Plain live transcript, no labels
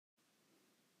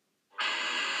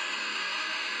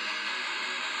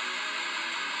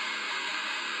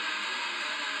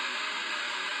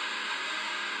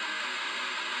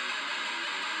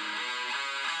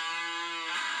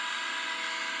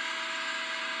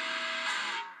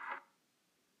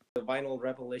the Vinyl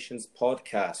Revelations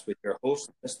podcast with your host,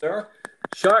 Mr.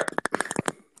 Sharp.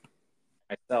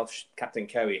 Myself, Captain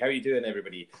Cowie. How are you doing,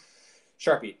 everybody?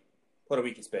 Sharpie, what a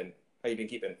week it's been. How you been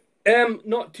keeping?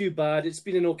 Not too bad. It's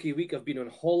been an okay week. I've been on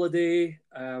holiday.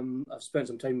 I've spent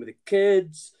some time with the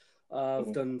kids.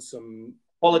 I've done some...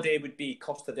 Holiday would be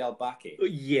Costa del Bacche.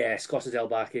 Yes, Costa del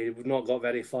Bacche. We've not got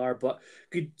very far, but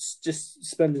good just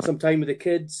spending some time with the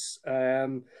kids.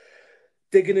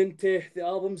 Digging into the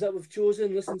albums that we've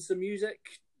chosen, listening to some music,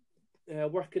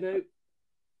 working out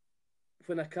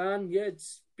when I can. Yeah,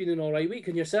 it's been an all right week.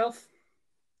 And yourself?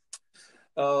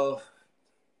 Oh,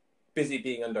 busy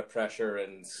being under pressure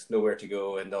and nowhere to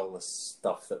go and all this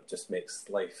stuff that just makes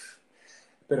life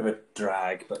a bit of a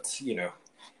drag. But, you know,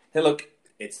 hey, look,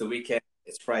 it's the weekend.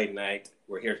 It's Friday night.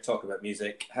 We're here to talk about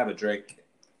music, have a drink.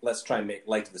 Let's try and make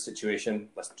light of the situation.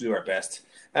 Let's do our best.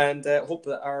 And hope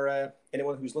that our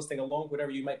anyone who's listening along,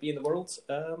 wherever you might be in the world,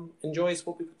 enjoys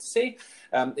what we've got to say.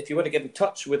 If you want to get in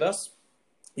touch with us,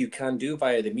 you can do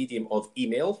via the medium of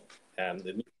email.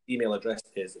 The email address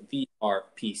is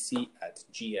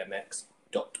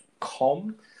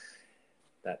vrpc@gmx.com.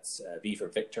 That's V for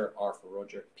Victor, R for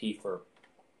Roger, P for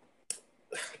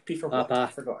what? Papa. I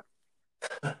forgot.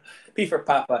 P for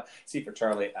Papa, C for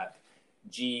Charlie, at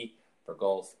G for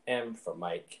Golf, M for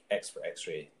Mike, X for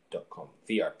X-ray.com,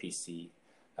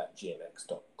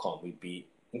 vrpc@gmx.com. We'd be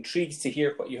intrigued to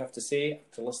hear what you have to say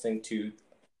after listening to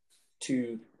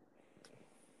two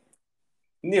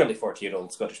nearly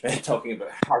 40-year-old Scottish men talking about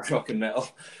hard rock and metal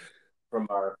from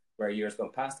our years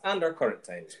gone past and our current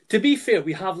times. To be fair,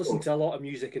 we have listened to a lot of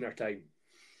music in our time.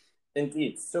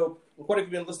 Indeed. So, what have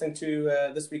you been listening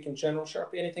to this week in general,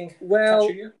 Sharpie? Anything Well,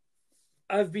 catch your ear?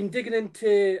 I've been digging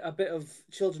into a bit of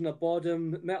Children of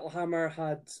Bodom. Metal Hammer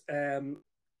had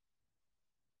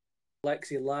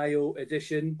Alexi Laiho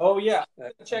edition. Oh, yeah.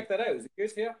 Check that out. Is it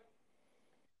good here?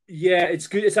 Yeah, it's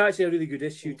good. It's actually a really good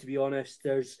issue, to be honest.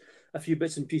 There's a few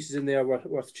bits and pieces in there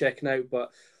worth checking out.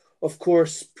 But, of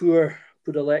course, poor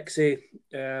Alexi.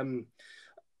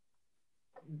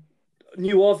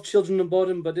 Knew of Children of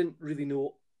Bodom, but didn't really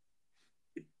know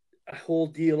a whole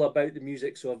deal about the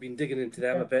music, so I've been digging into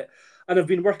them a bit. And I've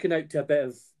been working out to a bit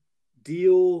of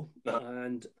Dio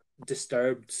and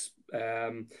Disturbed,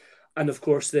 and of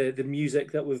course the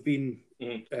music that we've been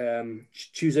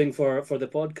choosing for the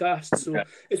podcast. So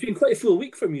it's been quite a full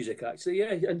week for music, actually.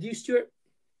 Yeah, and you, Stuart?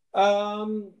 I've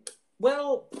been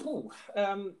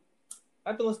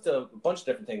listening to a bunch of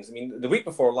different things. I mean, the week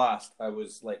before last, I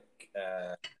was like,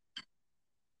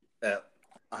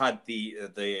 I had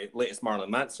the latest Marilyn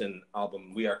Manson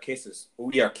album, We Are Chaos,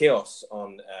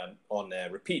 on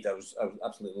repeat. I was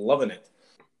absolutely loving it.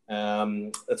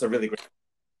 It's a really great.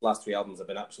 Last three albums have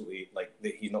been absolutely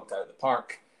he's knocked it out of the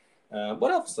park.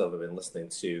 What else have I been listening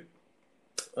to?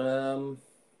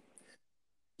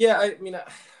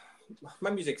 My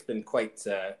music's been quite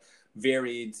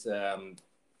varied.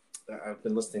 I've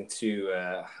been listening to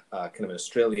kind of an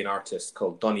Australian artist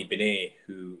called Donny Benet,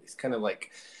 who is kind of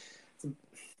like, you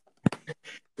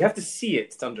have to see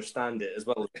it to understand it as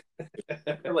well.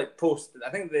 Like post, I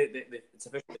think it's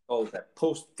officially called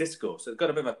post disco, so it's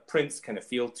got a bit of a Prince kind of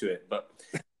feel to it, but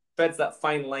treads that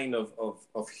fine line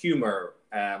of humor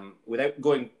without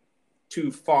going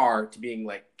too far to being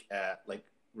like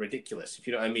ridiculous, if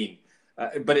you know what I mean.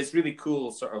 But it's really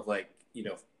cool, sort of like, you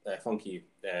know, funky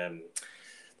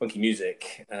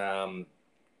music,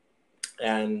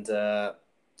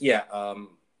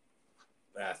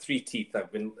 Three Teeth.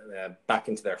 I've been back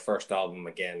into their first album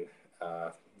again.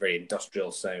 Very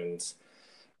industrial sounds.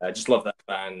 I just love that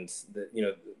band.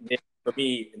 For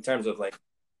me, in terms of like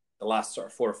the last sort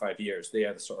of 4 or 5 years, they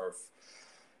are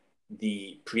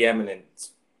the preeminent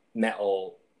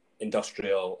metal,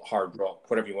 industrial, hard rock,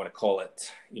 whatever you want to call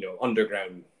it, you know,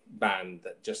 underground band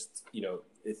that just, you know,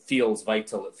 it feels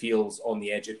vital. It feels on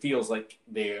the edge. It feels like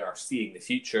they are seeing the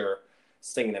future,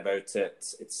 singing about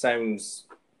it. It sounds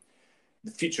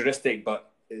futuristic,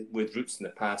 but with roots in the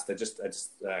past. I just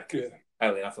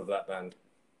highly enough of that band.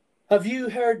 Have you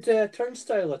heard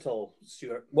Turnstile at all,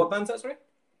 Stuart? What band's that, sorry?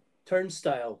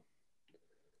 Turnstile.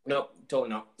 No, totally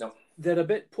not. No. They're a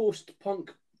bit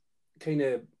post-punk kind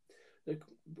of,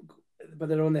 but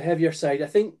they're on the heavier side. I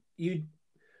think you'd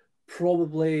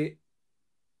probably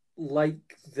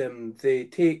like them. They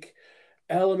take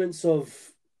elements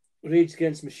of Rage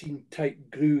Against Machine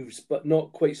type grooves, but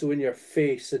not quite so in your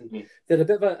face. And they're a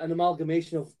bit of an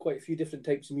amalgamation of quite a few different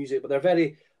types of music, but they're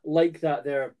very like that.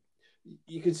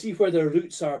 You can see where their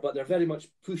roots are, but they're very much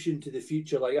pushing to the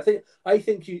future. Like I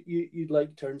think you'd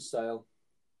like Turnstile.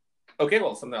 Okay,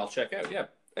 well, something I'll check out. Yeah,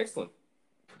 excellent.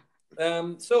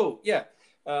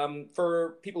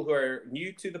 For people who are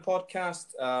new to the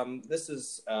podcast, this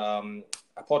is a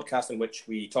podcast in which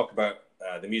we talk about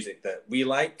the music that we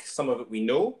like. Some of it we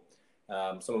know,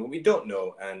 some of it we don't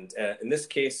know. And in this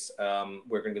case,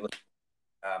 we're going to be looking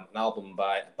at an album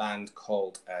by a band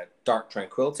called Dark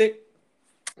Tranquillity.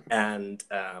 And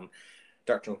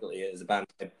Dark Tranquillity is a band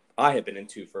I have been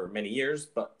into for many years.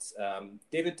 But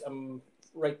David, I'm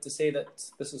right to say that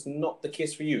this is not the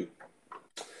case for you.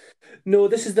 No,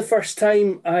 this is the first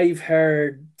time I've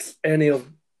heard any of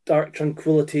Dark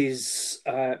Tranquillity's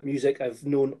music. I've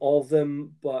known of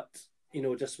them, but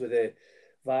just with the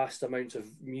vast amounts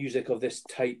of music of this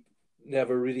type,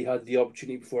 never really had the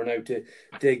opportunity before now to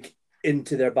dig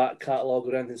into their back catalogue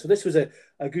or anything. So this was a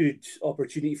good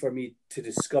opportunity for me to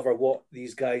discover what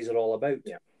these guys are all about.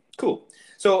 Yeah, cool.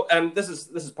 So this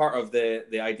is part of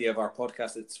the idea of our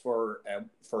podcast. It's for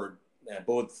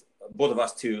both of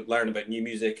us to learn about new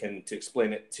music and to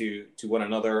explain it to one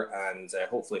another, and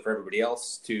hopefully for everybody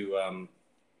else to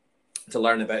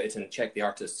learn about it and check the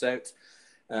artists out.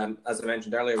 As I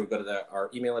mentioned earlier, we've got our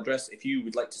email address. If you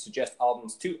would like to suggest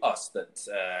albums to us that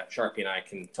Sharpie and I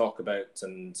can talk about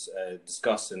and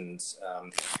discuss, and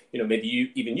maybe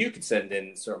you could send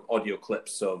in sort of audio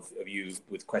clips of you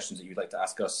with questions that you'd like to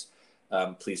ask us,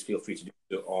 please feel free to do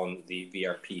so on the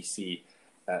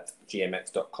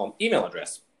vrpc@gmx.com email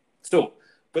address. So,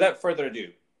 without further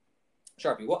ado,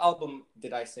 Sharpie, what album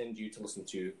did I send you to listen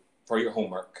to for your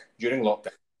homework during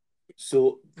lockdown?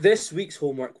 So this week's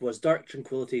homework was Dark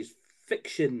Tranquillity's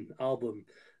Fiction album.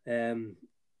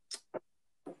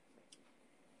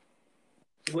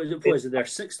 What is it, their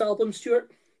sixth album,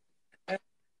 Stuart?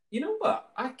 You know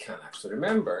what? I can't actually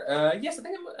remember. Yes, I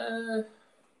think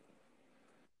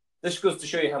this goes to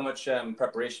show you how much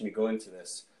preparation we go into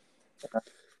this.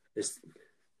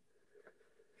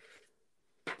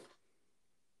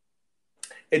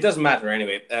 It doesn't matter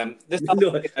anyway.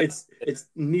 It's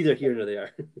neither here nor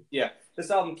there. Yeah,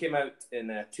 this album came out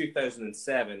in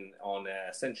 2007 on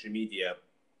Century Media,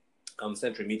 on the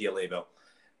Century Media label,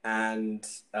 and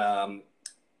I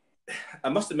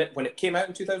must admit, when it came out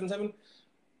in 2007,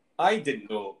 I didn't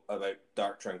know about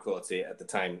Dark Tranquillity at the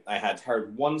time. I had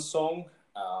heard one song,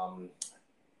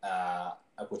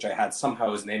 which I had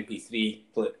somehow as an MP3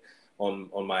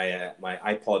 on my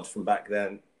iPod from back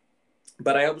then.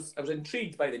 But I was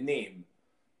intrigued by the name,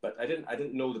 but I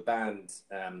didn't know the band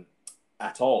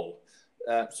at all.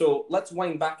 So let's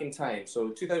wind back in time. So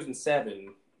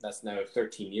 2007, that's now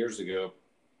 13 years ago.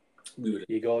 We would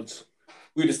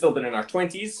have still been in our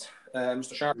 20s,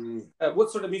 Mr. Sharp. What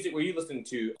sort of music were you listening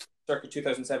to circa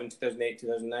 2007, 2008,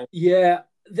 2009? Yeah,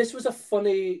 this was a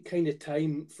funny kind of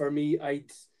time for me.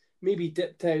 I'd maybe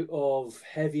dipped out of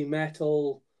heavy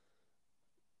metal.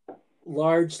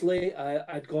 Largely,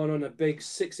 I'd gone on a big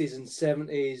 60s and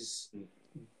 70s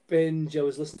binge. I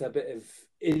was listening to a bit of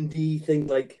indie things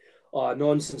like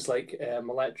nonsense like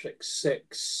Electric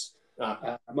Six.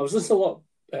 I was listening to a lot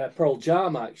of Pearl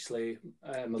Jam, actually,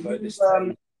 about this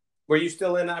time. Were you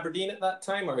still in Aberdeen at that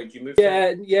time, or had you moved?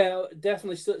 Yeah,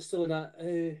 definitely still in that.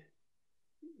 I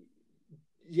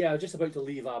was just about to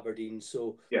leave Aberdeen,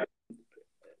 so yeah,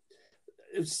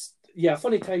 it was. Yeah,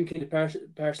 funny time kind of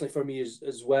personally for me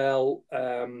as well.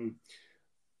 I mean,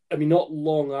 not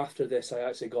long after this, I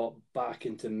actually got back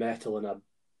into metal in a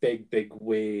big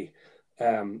way.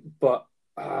 But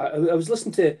I was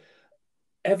listening to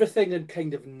everything and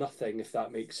kind of nothing, if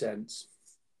that makes sense.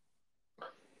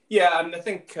 Yeah, and I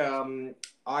think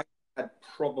I had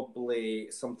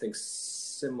probably something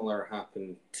similar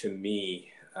happen to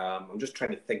me. I'm just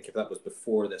trying to think if that was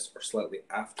before this or slightly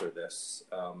after this.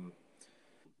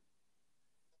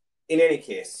 In any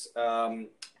case,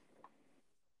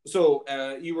 so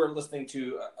you were listening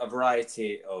to a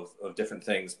variety of different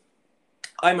things.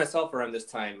 I myself, around this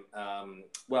time,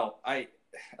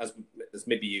 as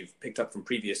maybe you've picked up from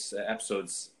previous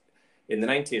episodes, in the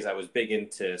 90s, I was big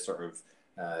into sort of,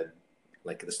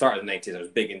 like at the start of the 90s, I was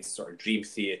big into sort of Dream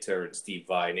Theater and Steve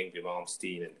Vai and Yngwie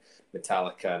Malmsteen and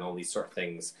Metallica and all these sort of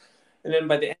things. And then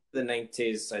by the end of the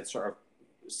 90s, I'd sort of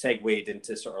segued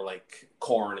into sort of like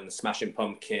Korn and the Smashing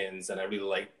Pumpkins, and I really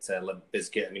liked Limp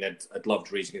Bizkit. I mean, I'd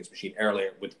loved Rage Against the Machine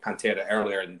earlier with Pantera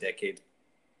earlier in the decade.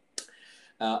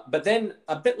 But then,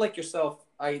 a bit like yourself,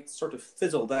 I sort of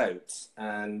fizzled out,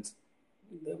 and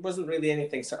there wasn't really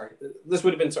anything this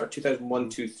would have been sort of 2001,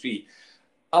 2, 3.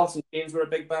 Alice in Chains were a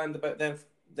big band about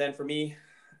then for me,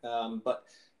 but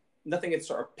nothing had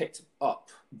sort of picked up.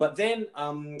 But then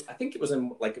I think it was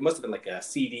it must have been like a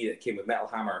CD that came with Metal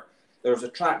Hammer. There was a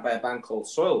track by a band called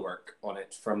Soilwork on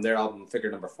it from their album Figure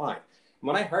Number 5. And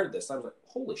when I heard this, I was like,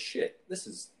 holy shit, this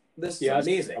is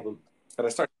amazing. And I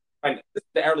started find this is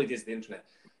the early days of the internet.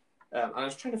 And I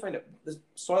was trying to find out this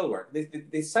Soilwork.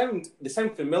 They sound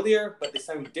familiar, but they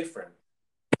sound different.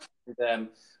 And,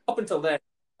 up until then,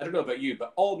 I don't know about you,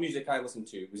 but all music I listened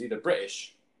to was either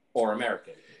British or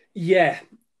American. Yeah,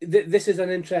 this is an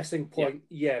interesting point.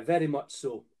 Yeah, very much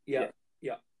so. Yeah.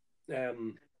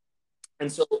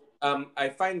 And so I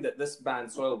find that this band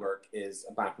Soilwork is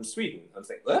a band from Sweden. I was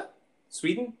like, what?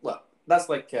 Sweden? Well, that's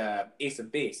like Ace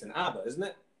of Base and ABBA, isn't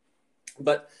it?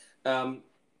 But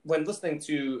when listening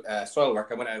to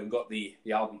Soilwork, I went out and got the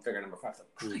album Figure Number 5. I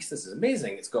thought, Christ, this is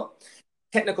amazing. It's got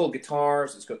technical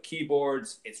guitars, it's got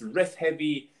keyboards, it's riff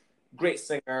heavy, great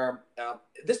singer.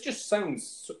 This just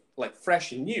sounds like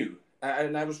fresh and new.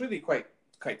 And I was really quite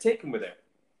taken with it.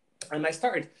 And I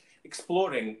started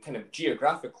exploring kind of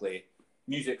geographically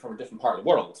music from a different part of the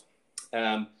world.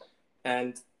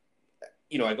 And,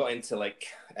 you know, I got into like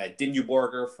Dinju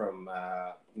Borger from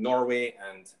Norway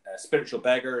and Spiritual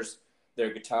Beggars,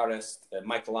 their guitarist,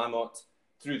 Michael Amott.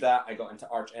 Through that, I got into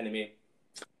Arch Enemy.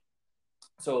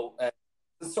 So,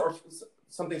 sort of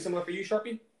something similar for you,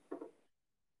 Sharpie?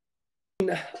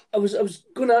 I was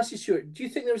going to ask you, Stuart, do you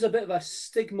think there was a bit of a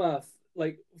stigma,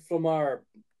 like, from our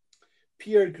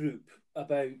peer group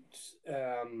about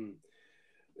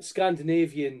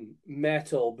Scandinavian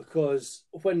metal? Because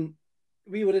when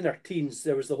we were in our teens,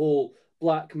 there was the whole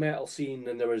black metal scene,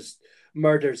 and there was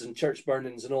murders and church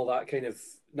burnings and all that kind of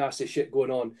nasty shit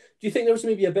going on. Do you think there was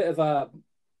maybe a bit of a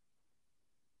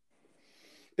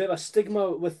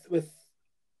stigma with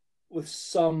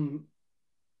some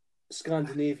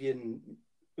Scandinavian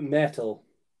metal?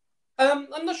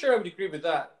 I'm not sure I would agree with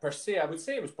that per se. I would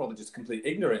say it was probably just complete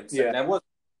ignorance. Yeah. And I was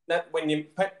that when you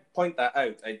point that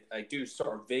out, I do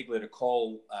sort of vaguely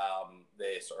recall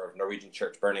the sort of Norwegian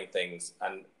church burning things,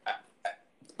 and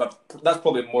but that's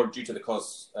probably more due to the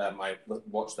cause I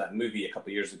watched that movie a couple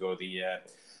of years ago, the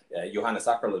Johannes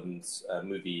Ackerlund's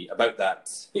movie about that.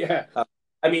 Yeah.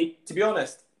 I mean, to be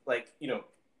honest, like, you know,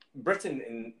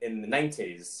 Britain in the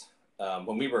 90s,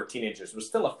 when we were teenagers, was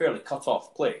still a fairly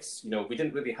cut-off place. You know, we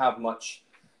didn't really have much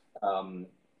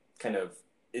kind of...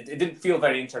 It didn't feel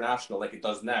very international like it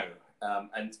does now.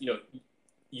 And, you know,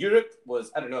 Europe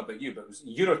was, I don't know about you, but it was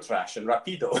Eurotrash and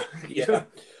Rapido. Yeah.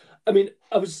 I mean,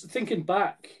 I was thinking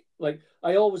back, like,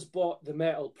 I always bought the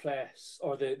metal press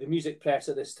or the music press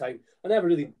at this time. I never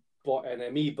really bought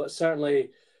NME, but certainly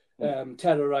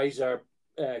Terrorizer,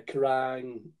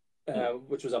 Kerrang,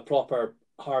 which was a proper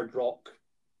hard rock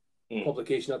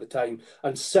publication at the time,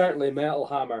 and certainly Metal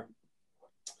Hammer.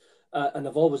 And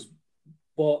I've always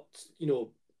bought, you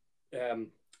know,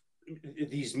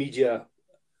 these media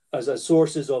as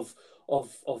sources of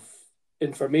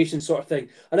information, sort of thing.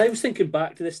 And I was thinking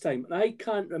back to this time, and I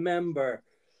can't remember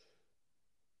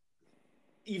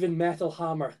even Metal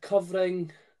Hammer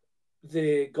covering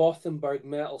the Gothenburg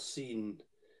metal scene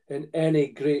in any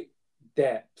great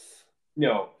depth.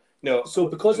 No. So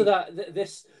because of that,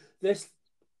 this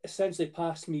essentially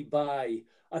passed me by,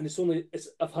 and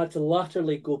I've had to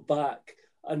laterally go back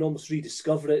and almost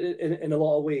rediscover it in a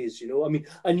lot of ways. You know, I mean,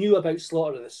 I knew about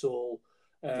Slaughter of the Soul.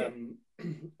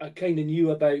 I kind of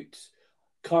knew about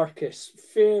Carcass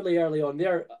fairly early on.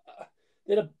 They're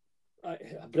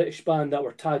a British band that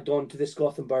were tagged on to this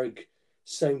Gothenburg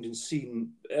sound and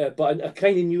scene, but I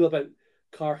kind of knew about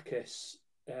Carcass,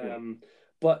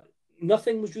 but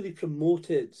nothing was really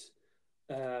promoted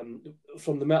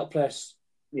from the metal press.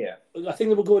 Yeah, I think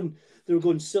they were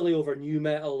going silly over new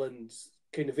metal and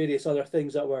kind of various other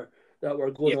things that were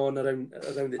going on around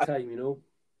the time. You know,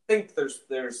 I think there's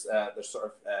sort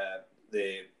of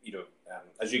the, you know,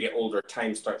 as you get older,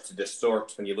 time starts to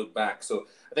distort when you look back. So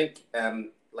I think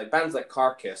like bands like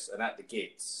Carcass and At the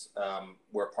Gates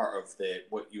were part of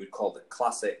what you would call the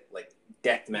classic like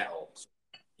death metal,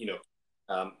 you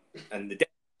know, and the death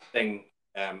thing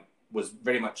was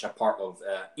very much a part of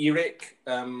Earache,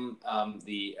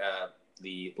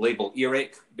 the label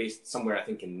Earache, based somewhere I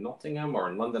think in Nottingham or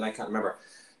in London, I can't remember.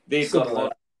 They've got a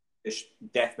lot of Swedish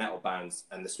death metal bands,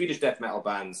 and the Swedish death metal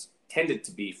bands tended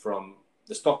to be from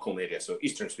the Stockholm area, so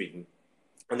eastern Sweden.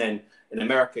 And then in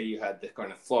America, you had the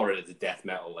kind of Florida death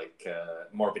metal, like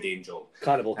Morbid Angel,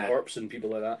 Cannibal Corpse, and people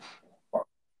like that.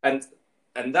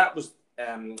 And that was,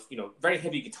 you know, very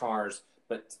heavy guitars,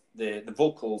 but the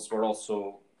vocals were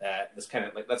also this kind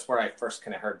of like, that's where I first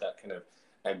kind of heard that kind of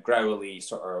growly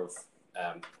sort of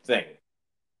thing.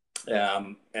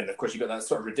 And of course, you got that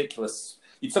sort of ridiculous.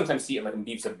 You'd sometimes see it like in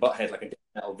Beavis and Butthead, like a death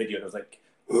metal video, and it was like,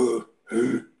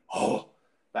 oh,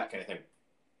 that kind of thing.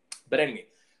 But anyway,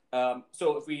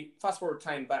 so if we fast forward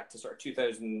time back to sort of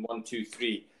 2001, 2,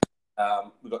 3,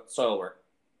 we got Soilwork.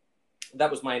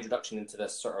 That was my introduction into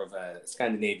this sort of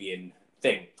Scandinavian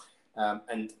thing.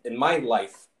 And in my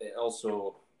life, it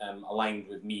also aligned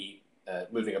with me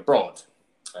moving abroad,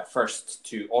 first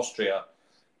to Austria,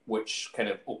 which kind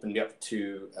of opened me up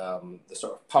to the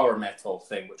sort of power metal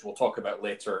thing, which we'll talk about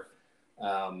later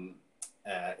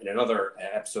in another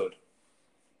episode.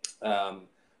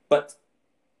 But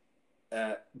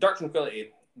Dark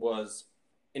Tranquillity was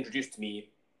introduced to me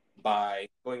by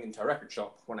going into a record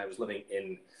shop when I was living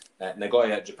in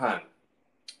Nagoya, Japan.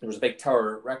 There was a big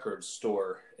Tower Records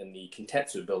store in the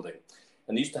Kintetsu building,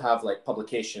 and they used to have like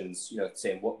publications, you know,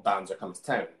 saying what bands are coming to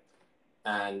town.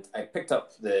 And I picked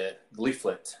up the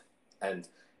leaflet, and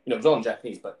you know, it was all in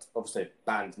Japanese, but obviously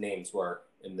band names were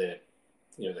in the,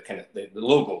 you know, the kind of the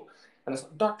logo. And it's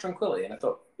Dark Tranquillity, and I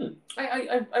thought,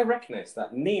 I recognize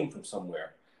that name from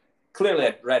somewhere. Clearly,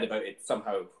 I'd read about it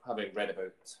somehow, having read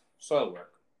about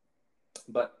Soilwork.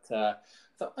 But I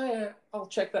thought, I'll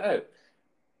check that out.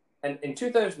 And in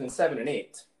 2007 and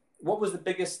 8, what was the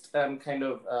biggest kind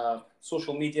of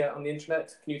social media on the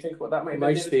internet? Can you think what that might be?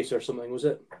 MySpace or something, was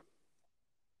it?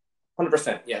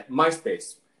 100%, yeah.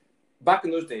 MySpace. Back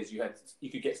in those days, you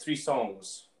could get 3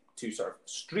 songs to sort of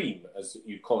stream, as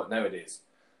you'd call it nowadays.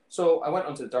 So I went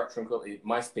onto the Dark Tranquillity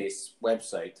MySpace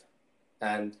website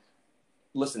and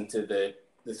listened to the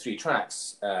 3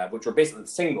 tracks, which were basically the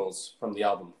singles from the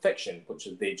album Fiction, which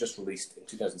they just released in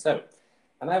 2007.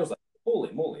 And I was like,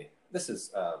 holy moly, this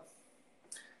is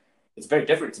it's very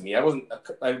different to me. I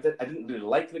didn't really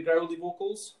like the growly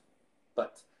vocals,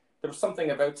 but there was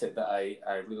something about it that I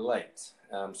really liked.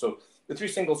 So the 3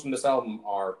 singles from this album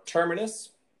are Terminus,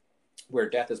 Where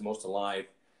Death Is Most Alive,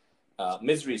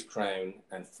 Misery's Crown,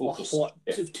 and Focus. Oh,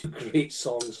 2 great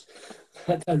songs.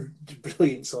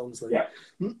 Brilliant songs. Like. Yeah.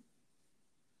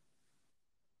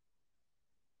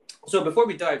 So before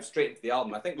we dive straight into the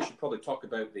album, I think we should probably talk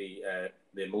about the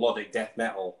melodic death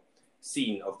metal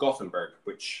scene of Gothenburg,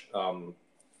 which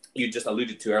you just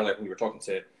alluded to earlier when you were talking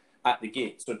to At the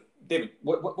Gate. So, David,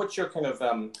 what's your kind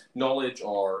of knowledge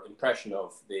or impression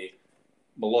of the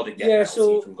melodic death metal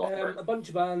scene from Gothenburg? A bunch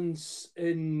of bands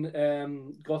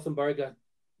in Gothenburg, a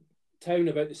town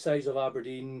about the size of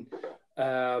Aberdeen,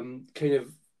 kind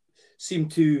of seem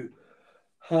to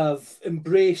have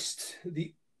embraced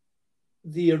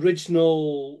the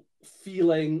original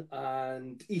feeling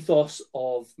and ethos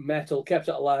of metal, kept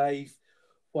it alive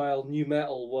while new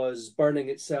metal was burning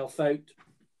itself out.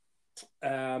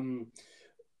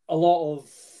 A lot of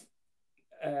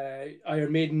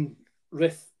Iron Maiden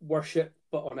riff worship,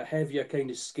 but on a heavier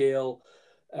kind of scale,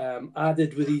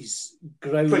 added with these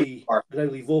growly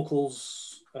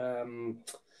vocals.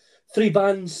 3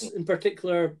 bands in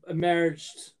particular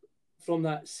emerged from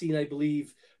that scene, I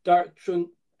believe. Dark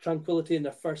Tranquillity in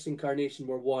their first incarnation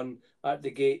were one, At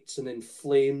the Gates, and then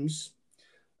Flames.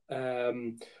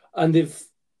 And they've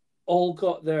all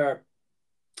got their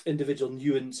individual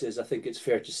nuances, I think it's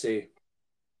fair to say.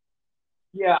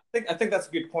 Yeah, I think that's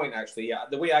a good point, actually. Yeah,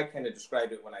 the way I kind of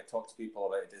describe it when I talk to people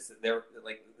about it is that they're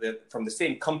from the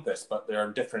same compass, but there are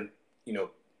different, you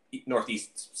know,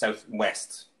 northeast, south, and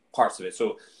west parts of it.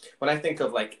 So when I think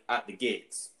of like At the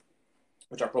Gates,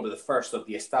 which are probably the first of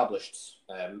the established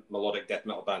melodic death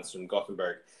metal bands from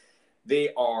Gothenburg,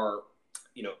 they are,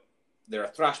 you know, they're a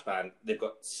thrash band. They've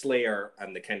got Slayer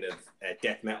and the kind of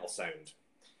death metal sound.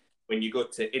 When you go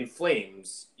to In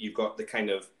Flames, you've got the kind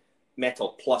of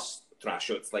metal plus thrash.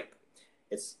 So it's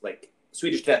like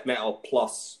Swedish death metal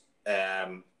plus,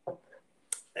 you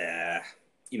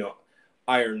know,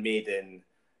 Iron Maiden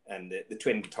and the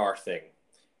twin guitar thing.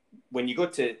 When you go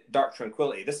to Dark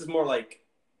Tranquillity, this is more like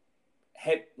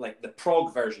the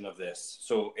prog version of this.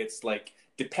 So it's like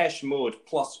Depeche Mode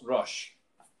plus Rush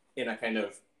in a kind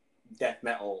of death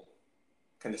metal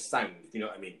kind of sound, if you know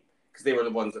what I mean? Because they were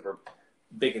the ones that were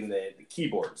big in the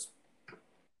keyboards.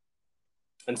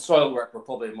 And Soilwork were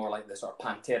probably more like the sort of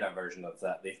Pantera version of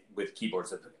that, with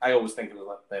keyboards. I always think of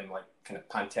them like kind of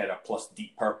Pantera plus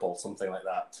Deep Purple, something like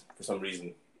that, for some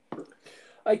reason.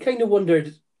 I kind of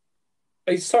wondered,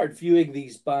 I started viewing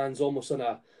these bands almost on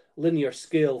a linear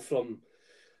scale from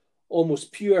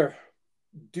almost pure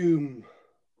doom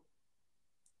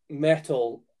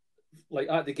metal, like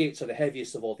At the Gates are the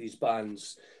heaviest of all these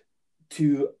bands,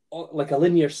 to like a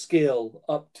linear scale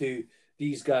up to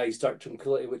these guys, Dark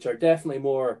Tranquillity, which are definitely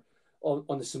more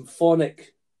on the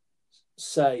symphonic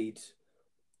side,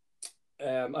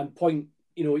 and point,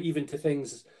 you know, even to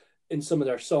things in some of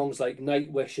their songs like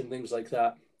Nightwish and things like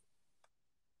that.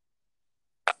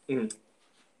 I'm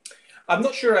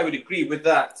not sure I would agree with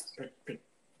that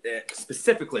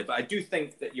specifically, but I do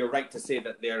think that you're right to say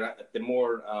that they're at the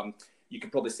more, you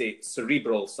could probably say,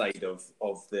 cerebral side of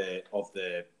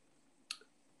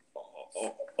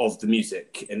of the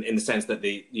music in the sense that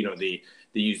they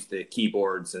use the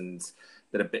keyboards and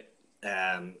they're a bit.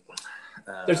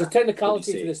 There's a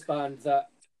technicality to this band that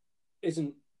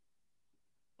isn't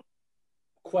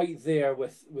quite there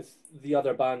with the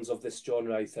other bands of this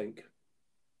genre, I think.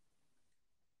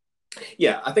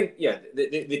 Yeah, I think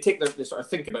they take they sort of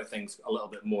think about things a little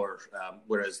bit more,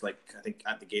 whereas like I think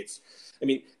At the Gates, I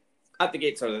mean, At the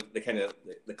Gates are the kind of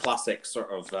the classic sort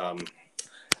of. I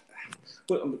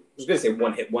was going to say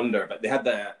one hit wonder, but they had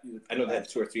I know they had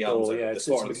 2 or 3 albums. Oh yeah, it's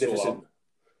magnificent.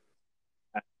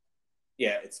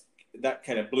 Yeah, that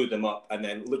kind of blew them up, and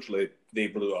then literally they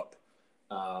blew up.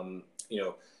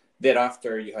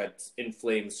 Thereafter you had In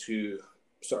Flames, who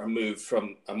sort of moved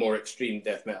from a more extreme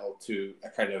death metal to a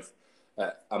kind of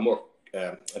a more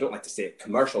I don't like to say it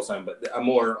commercial sound, but a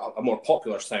more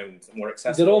popular sound, more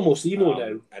accessible. They're almost emo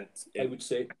now, and I would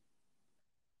say.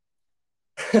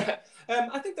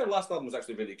 I think their last album was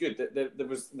actually really good. There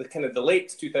was the kind of the late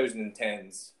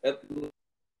 2010s,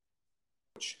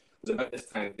 which was about this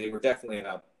time. They were definitely in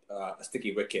a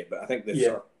sticky wicket, but I think they've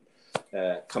sort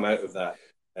of come out of that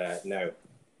now.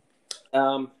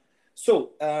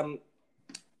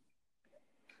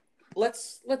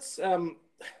 Let's.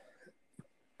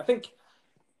 I think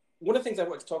one of the things I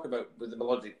want to talk about with the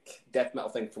melodic death metal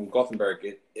thing from Gothenburg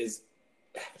is,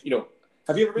 have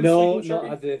you ever been to Sweden? No, not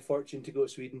had the fortune to go to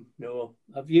Sweden. No,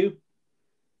 have you?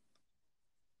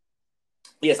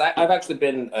 Yes, I've actually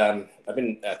been. I've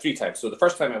been 3 times. So the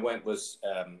first time I went was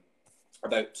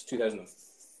about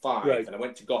 2005, right. And I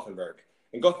went to Gothenburg.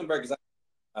 And Gothenburg is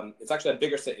it's actually a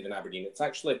bigger city than Aberdeen. It's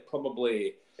actually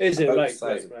probably the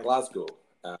size of Glasgow.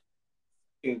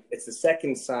 It's the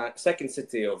second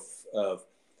city of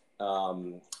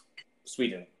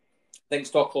Sweden. I think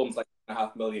Stockholm's like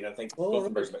 1.5 million. I think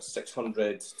Gothenburg's about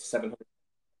 600 to 700.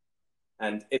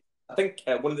 And I think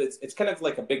it's kind of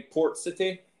like a big port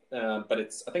city, but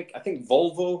it's I think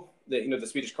Volvo, the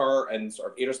Swedish car and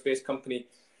sort of aerospace company.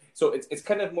 So it's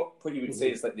kind of what you would say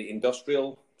is like the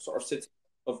industrial sort of city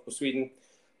of Sweden.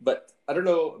 But I don't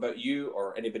know about you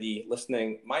or anybody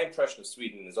listening. My impression of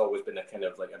Sweden has always been a kind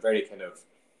of like a very kind of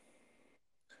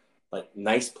like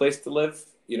nice place to live.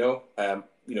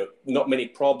 Not many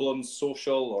problems,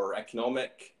 social or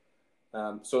economic.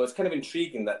 So it's kind of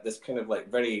intriguing that this kind of like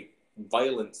very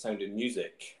violent sounding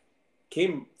music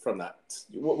came from that.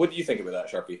 What do you think about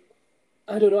that, Sharpie?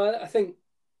 I don't know. I think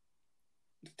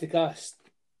to cast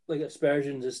like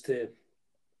aspersions as to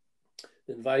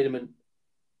the environment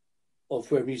of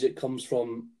where music comes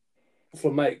from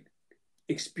my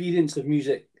experience of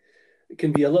music, it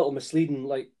can be a little misleading.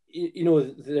 Like,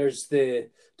 there's the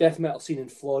death metal scene in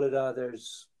Florida.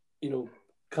 There's,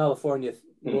 California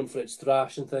known for its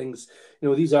thrash and things.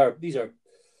 These are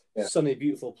sunny,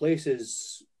 beautiful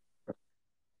places.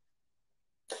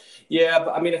 Yeah,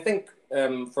 but I mean, I think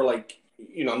for like,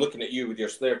 I'm looking at you with your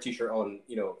Slayer t-shirt on,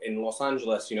 in Los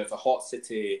Angeles, it's a hot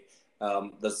city.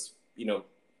 There's,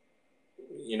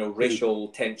 racial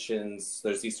tensions.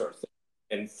 There's these sort of things.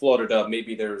 In Florida,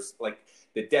 maybe there's like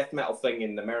the death metal thing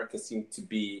in America seemed to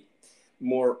be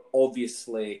more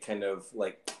obviously kind of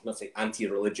like, not say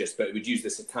anti-religious, but it would use the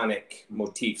satanic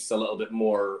motifs a little bit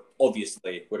more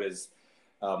obviously. Whereas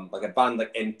like a band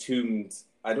like Entombed,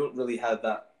 I don't really have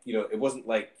that. It wasn't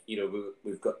like,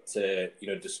 we've got to,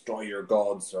 destroy your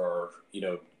gods or,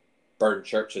 burn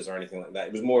churches or anything like that.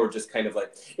 It was more just kind of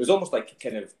like, it was almost like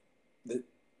kind of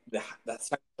that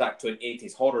soundtrack to an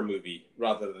 80s horror movie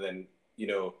rather than,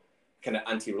 kind of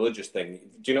anti-religious thing.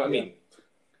 Do you know what I mean?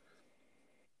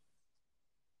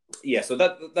 Yeah, so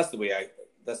that's the way I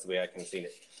kind of seen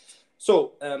it.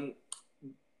 So,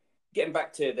 getting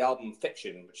back to the album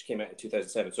Fiction, which came out in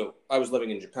 2007. So I was living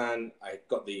in Japan. I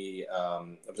got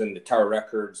I was in the Tower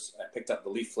Records. I picked up the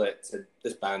leaflet. Said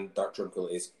this band Dark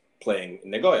Tranquillity is playing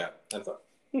in Nagoya. And I thought,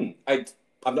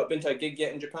 I've not been to a gig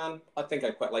yet in Japan. I think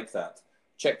I quite like that.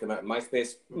 Check them out on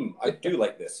MySpace. I do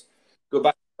like this. Go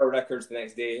back to Tower Records the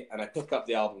next day, and I pick up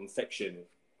the album Fiction,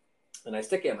 and I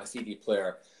stick it in my CD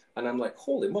player, and I'm like,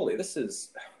 holy moly, this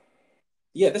is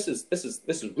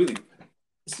really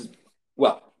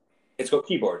well. It's got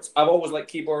keyboards. I've always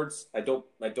liked keyboards. I'm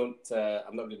not going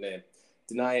to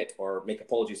deny it or make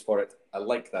apologies for it. I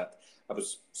like that. I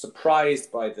was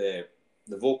surprised by the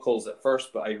vocals at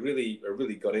first, but I really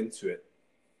got into it.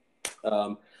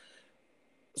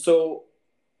 So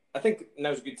I think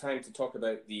now's a good time to talk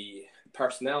about the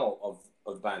personnel of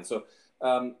the band. So,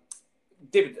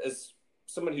 David, as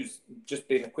someone who's just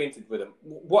been acquainted with them,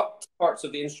 what parts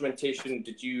of the instrumentation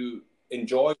did you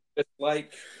enjoy,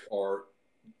 dislike, or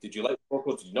did you like the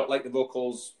vocals? Did you not like the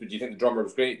vocals? Did you think the drummer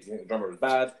was great? Did you think the drummer was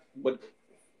bad?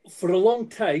 for a long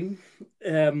time,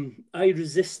 I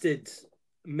resisted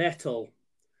metal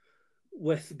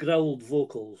with growled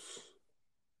vocals.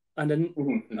 And then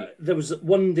there was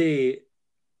one day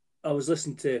I was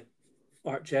listening to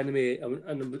Arch Enemy,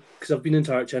 and because I've been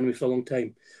into Arch Enemy for a long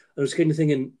time, I was kind of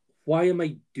thinking, why am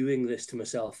I doing this to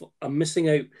myself? I'm missing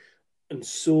out on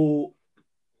so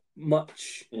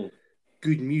much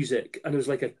good music, and it was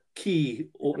like a key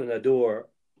opening a door,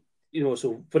 you know.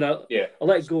 So when I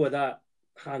let go of that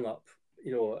hang up,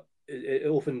 you know, it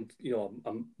opened, you know,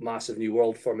 a massive new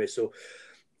world for me. So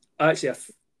actually,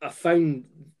 I found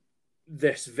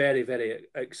this very, very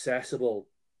accessible,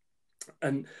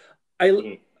 and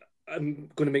I'm going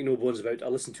to make no bones about it. I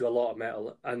listen to a lot of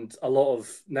metal, and a lot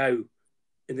of now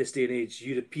in this day and age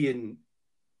European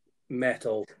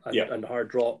metal and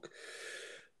hard rock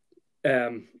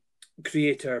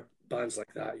creator bands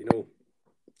like that, you know.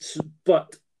 So,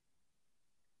 but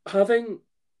having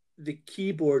the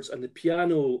keyboards and the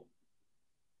piano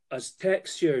as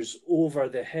textures over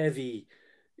the heavy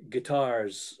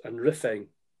guitars and riffing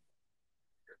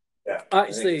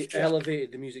actually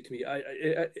elevated the music to me.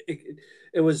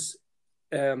 It was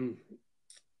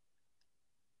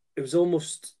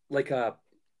almost like it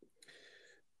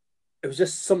was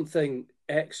just something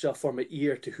extra for my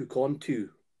ear to hook onto.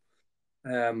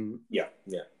 And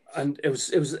it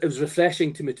was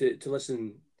refreshing to me to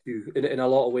listen to in a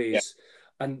lot of ways.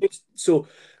 And so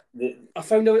I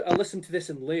found out I listened to this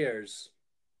in layers.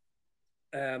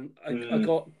 I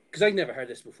got, because I'd never heard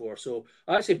this before, so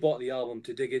I actually bought the album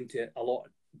to dig into it a lot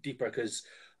deeper,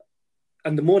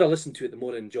 and the more I listened to it, the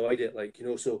more I enjoyed it, like, you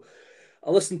know. So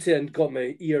I listened to it and got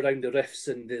my ear around the riffs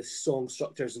and the song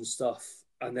structures and stuff,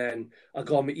 and then I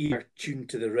got my ear tuned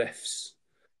to the riffs,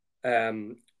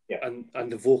 and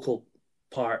the vocal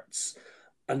parts,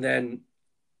 and then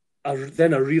I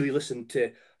really listened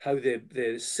to how the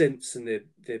synths and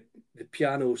the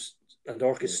pianos and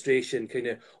orchestration kind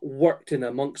of worked in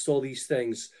amongst all these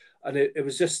things, and it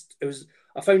was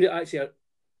I found it actually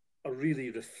a really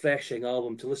refreshing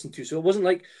album to listen to. So it wasn't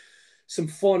like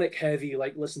symphonic heavy,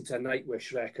 like listen to a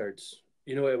Nightwish records.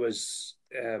 You know, it was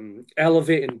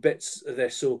elevating bits of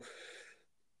this. So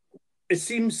it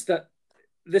seems that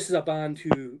this is a band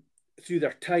who, through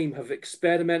their time, have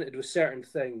experimented with certain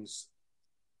things,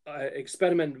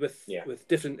 experimented with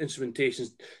different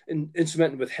instrumentations,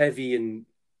 instrumented with heavy and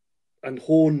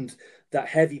honed that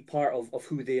heavy part of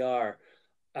who they are,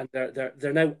 and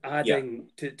they're now adding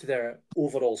to their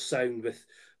overall sound with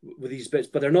these bits,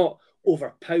 but they're not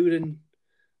overpowering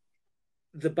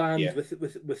the band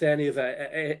with any of it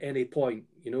at any point,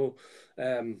 you know.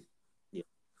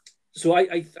 So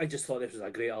I just thought this was a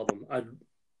great album.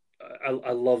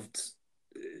 I loved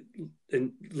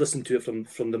and listened to it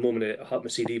from the moment it hit my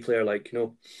CD player, like, you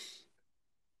know.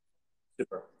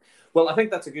 Super. Well, I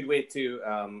think that's a good way to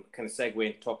kind of segue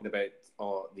into talking about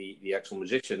the actual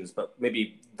musicians, but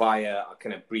maybe via a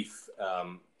kind of brief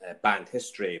band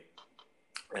history.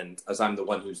 And as I'm the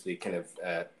one who's the kind of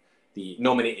the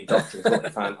nominated Doctor Tranquillity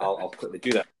fan, I'll quickly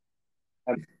do that.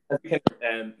 As you kind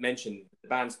of mentioned, the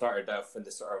band started off in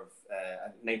the sort of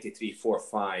 93, 4,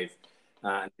 5,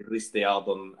 and they released the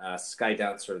album Sky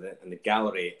Dancer and the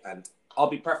Gallery. And I'll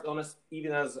be perfectly honest,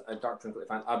 even as a Dark Tranquillity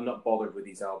fan, I'm not bothered with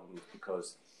these albums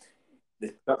because the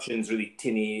production's really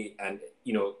tinny, and,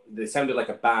 you know, they sounded like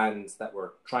a band that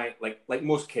were trying, like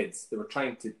most kids, they were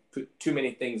trying to put too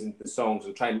many things into the songs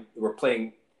and they were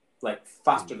playing like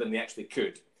faster than they actually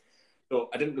could. So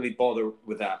I didn't really bother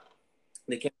with that.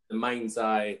 They came to Mind's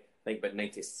Eye, I think about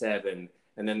 97,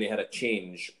 and then they had a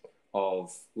change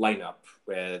of lineup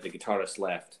where the guitarist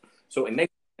left. So in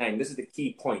 99, this is the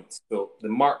key point. So the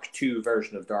Mark II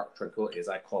version of Dark Tranquillity, as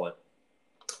I call it,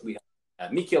 we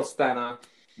had Mikael Stana,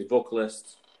 the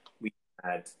vocalist. We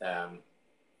had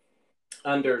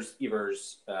Anders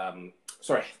Evers,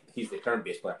 he's the current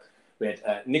bass player. We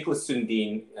had Nicholas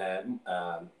Sundin,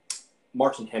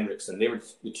 Martin Henriksen. They were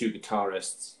the two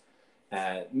guitarists.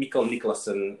 Mikael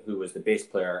Niklasson, who was the bass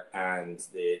player, and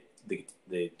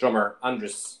the drummer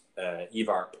Anders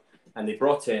Evarp, and they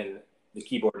brought in the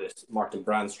keyboardist Martin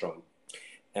Brandstrom.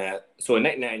 So in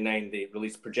 1999, they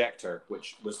released Projector,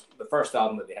 which was the first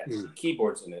album that they had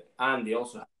keyboards in it, and they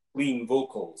also had clean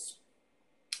vocals.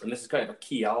 And this is kind of a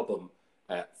key album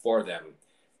for them.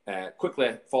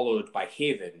 Quickly followed by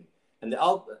Haven, and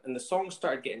the songs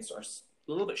started getting sort of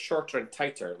a little bit shorter and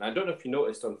tighter. And I don't know if you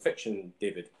noticed on Fiction,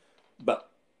 David, but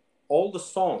all the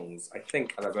songs, I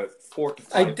think, are about 4 to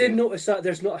 5 I did notice that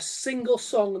there's not a single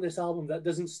song on this album that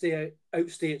doesn't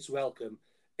outstay its welcome.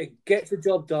 It gets the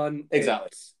job done. Exactly.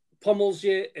 It pummels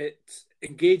you. It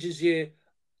engages you.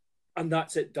 and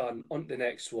that's it, done. On to the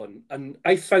next one. And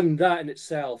I found that in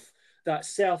itself, that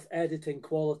self-editing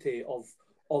quality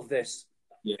of this,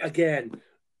 Yeah. again,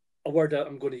 a word that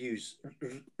I'm going to use,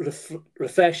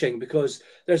 refreshing, because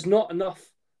there's not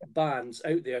enough bands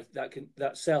out there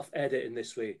that self-edit in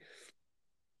this way.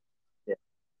 Yeah.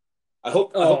 I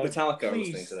hope Metallica are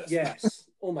listening to this. Yes.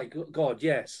 Oh my God,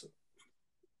 yes.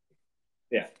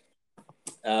 Yeah.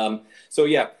 So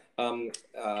yeah.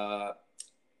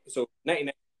 So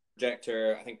 99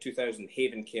 Projector, I think 2000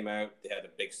 Haven came out. They had a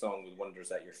big song with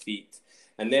Wonders at Your Feet.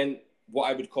 And then what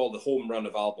I would call the home run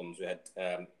of albums. We had,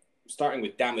 starting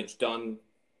with Damage Done,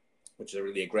 which is a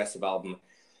really aggressive album.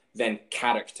 Then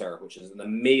Character, which is an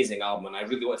amazing album. And I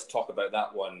really want to talk about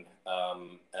that one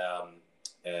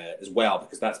as well,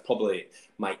 because that's probably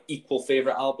my equal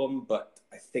favorite album, but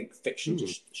I think Fiction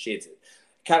just shades it.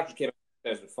 Character came out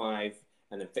in 2005.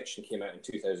 And then Fiction came out in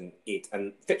 2008.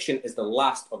 And Fiction is the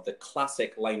last of the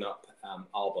classic lineup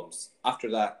albums.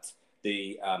 After that,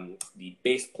 the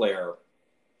bass player,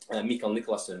 Mikael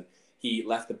Nicolason, he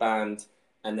left the band.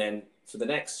 And then for the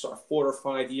next sort of 4 or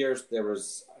 5 years, there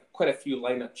was quite a few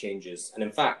lineup changes. And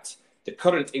in fact, the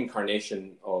current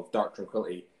incarnation of Dark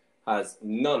Tranquillity has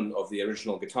none of the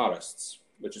original guitarists,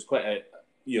 which is quite a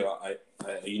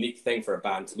unique thing for a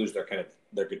band to lose their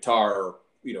guitar,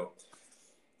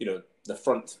 the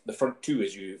front two,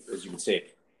 as you would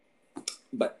say.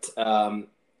 But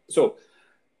so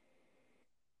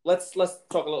let's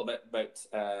talk a little bit about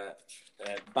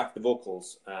back to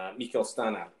vocals. Mikael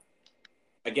Stanna.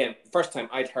 Again, first time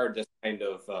I'd heard this kind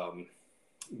of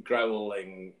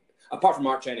growling, apart from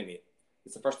Arch Enemy.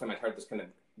 It's the first time I'd heard this kind of.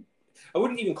 I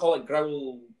wouldn't even call it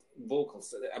growl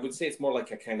vocals. I would say it's more like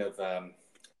a kind of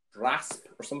rasp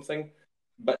or something.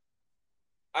 But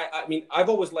I mean, I've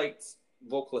always liked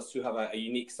vocalists who have a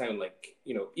unique sound, like,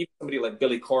 even somebody like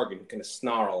Billy Corgan who kind of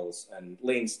snarls, and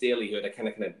Lane Staley who had a kind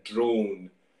of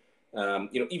drone,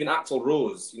 even Axl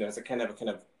Rose, has a kind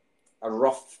of a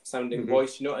rough sounding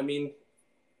voice, you know what I mean?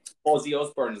 Ozzy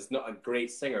Osbourne is not a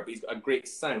great singer, but he's got a great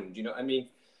sound, you know what I mean?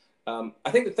 I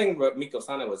think the thing about Mikael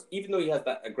Stanna was, even though he has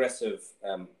that aggressive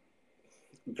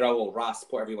growl,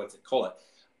 rasp, whatever you want to call it,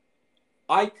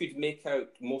 I could make out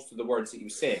most of the words that he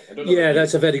was saying. I don't know. Yeah,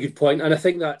 that's a very good point, and I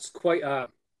think that's quite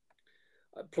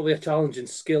probably a challenging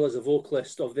skill as a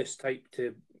vocalist of this type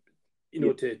to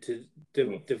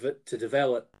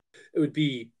develop. It would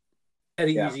be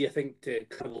very easy, I think, to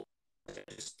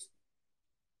just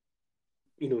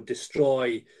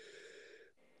destroy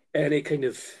any kind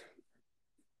of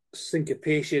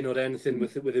syncopation or anything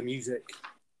with the music,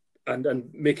 and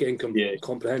make it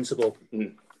incomprehensible.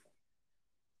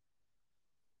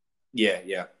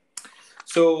 Yeah.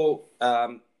 So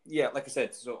like I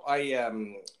said, so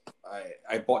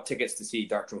I bought tickets to see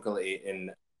Dark Tranquillity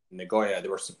in Nagoya.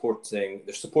 They're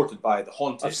supported by the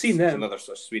Haunted. I've seen them. Another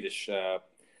sort of Swedish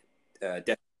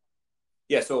death.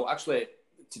 Yeah, so actually,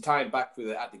 to tie it back with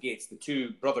At the Gates, the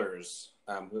two brothers,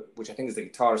 which I think is the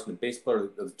guitarist and the bass player,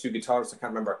 the two guitarists, I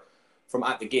can't remember, from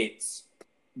At the Gates,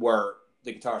 were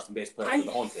the guitarist and bass player for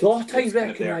the Haunted. I thought I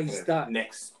recognised that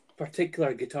next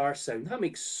particular guitar sound. That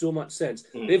makes so much sense.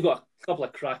 They've got a couple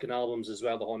of cracking albums as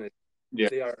well, the Haunted. Yeah.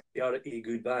 They are a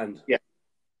good band.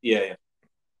 Yeah.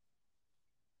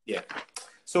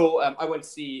 So I went to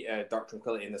see Dark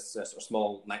Tranquillity in this sort of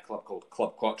small nightclub called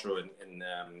Club Quattro in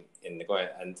Nagoya,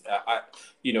 and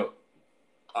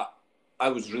I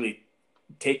was really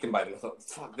taken by them. I thought,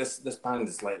 fuck, this band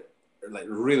is like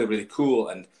really, really cool.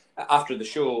 And after the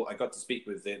show, I got to speak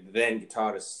with the then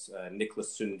guitarist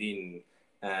Nicholas Sundin,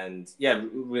 and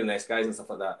really nice guys and stuff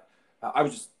like that. I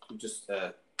was just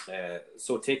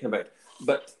so taken about it.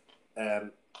 But as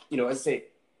I say,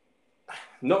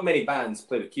 not many bands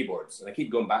play with keyboards, and I keep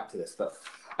going back to this, but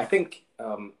I think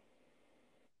one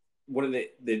of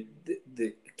the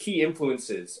key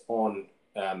influences on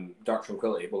Dark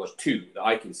Tranquillity, well, there's two that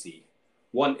I can see.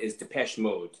 One is Depeche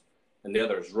Mode, and the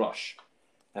other is Rush.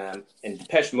 In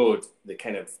Depeche Mode, the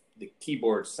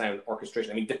keyboard sound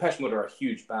orchestration. I mean, Depeche Mode are a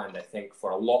huge band, I think, for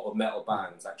a lot of metal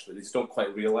bands, actually. They just don't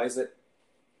quite realize it.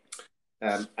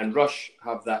 And Rush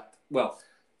have that, well,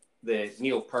 the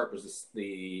Neil Peart was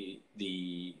the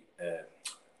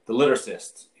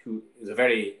lyricist, who is a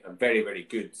very, very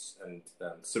good and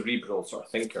cerebral sort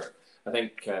of thinker. I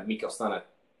think Mikael Stanna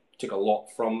took a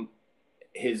lot from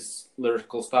his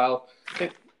lyrical style. I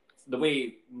think the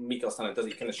way Mikael Stanna does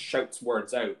it, he kind of shouts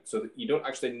words out, so that you don't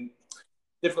actually,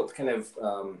 difficult to kind of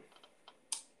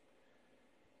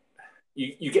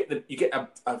you get a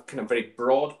kind of very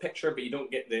broad picture, but you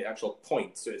don't get the actual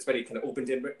point. So it's very kind of open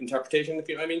to interpretation, if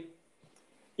you know what I mean.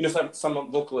 you know,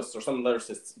 some vocalists or some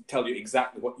lyricists tell you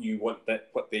exactly what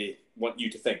they want you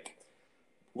to think.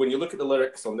 When you look at the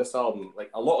lyrics on this album, like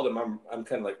a lot of them, I'm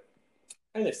kind of like,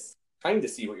 kind of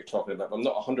see what you're talking about, but I'm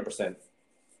not 100%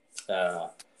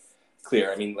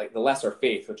 clear. I mean, like the Lesser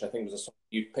Faith, which I think was a song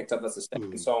you picked up. That's the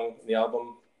second song in the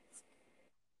album.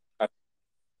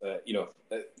 You know,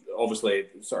 obviously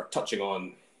sort of touching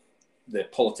on the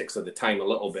politics of the time a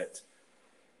little bit.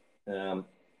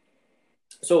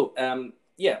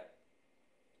 Yeah,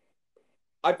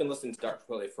 I've been listening to Dark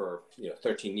Tranquillity for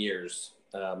 13 years.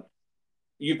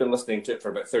 You've been listening to it for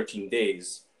about 13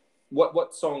 days.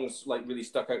 What songs like really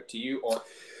stuck out to you,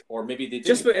 or maybe they didn't?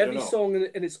 Just about every song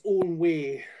in its own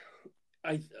way,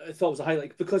 I thought was a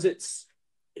highlight, because it's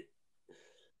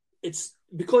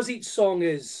because each song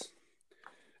is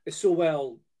so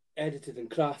well edited and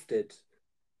crafted.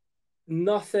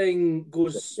 Nothing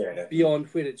goes beyond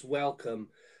where it's welcome.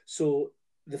 So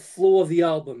the flow of the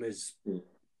album is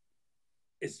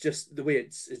just the way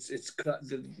it's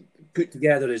put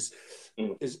together is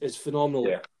phenomenal.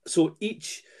 Yeah. So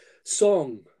each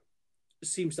song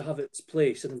seems to have its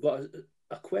place, and I've got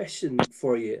a question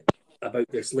for you about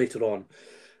this later on.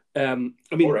 I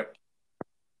mean, right.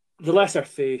 The Lesser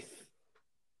Faith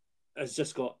has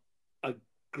just got a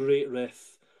great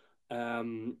riff,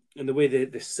 and the way the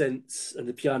synths and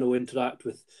the piano interact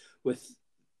with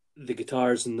the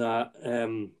guitars and that.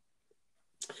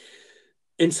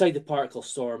 Inside the Particle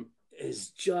Storm is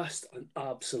just an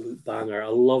absolute banger. I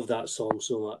love that song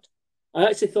so much. I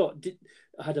actually thought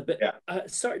I had a bit. Yeah. I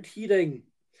started hearing.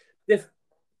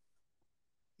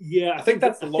 Yeah, I think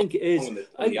that's. I think it is.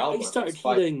 I started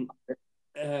hearing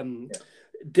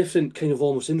different kind of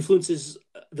almost influences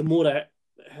the more I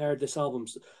heard this album.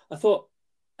 I thought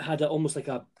it had almost like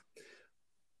a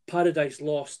Paradise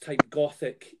Lost type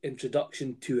gothic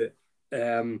introduction to it,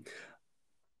 and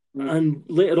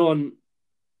later on,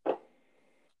 I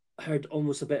heard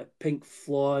almost a bit of Pink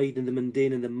Floyd and the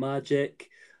Mundane and the Magic.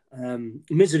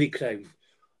 Misery Crown.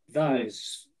 That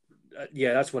is,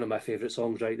 that's one of my favourite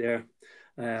songs right there.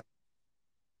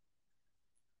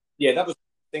 Yeah, that was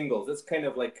singles. It's kind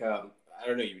of like I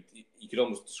don't know. You could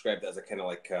almost describe it as a kind of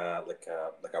like a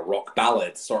rock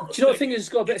ballad sort of. Do you know what thing? It's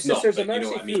got a bit of Sisters of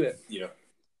Mercy through it. You know.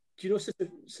 Do you know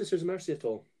Sisters of Mercy at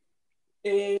all?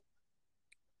 It's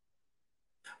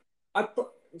not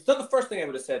the first thing I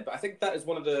would have said, but I think that is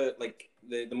one of the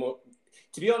more.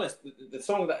 To be honest, the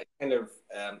song that kind of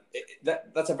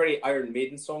that's a very Iron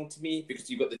Maiden song to me, because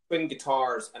you've got the twin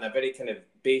guitars and a very kind of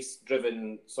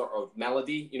bass-driven sort of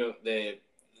melody. You know, the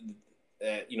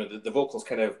vocals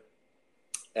kind of.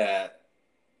 What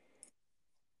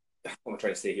am I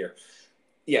trying to say here?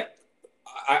 Yeah,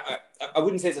 I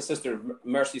wouldn't say it's a Sister of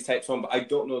Mercy's type song, but I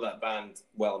don't know that band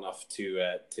well enough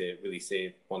to really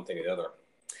say one thing or the other.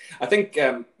 I think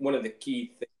one of the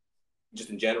key things, just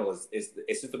in general, is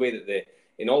it's just the way that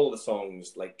in all of the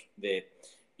songs, like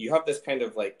you have this kind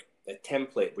of like a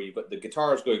template where you've got the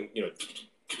guitars going,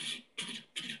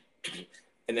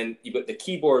 and then you've got the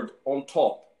keyboard on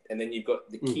top, and then you've got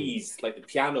the keys, like the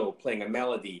piano playing a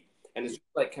melody, and it's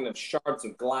like kind of shards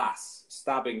of glass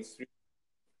stabbing through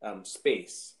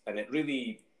space, and it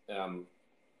really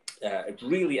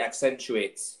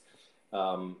accentuates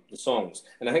the songs.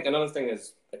 And I think another thing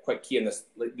is quite key in this,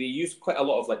 like they use quite a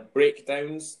lot of like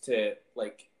breakdowns to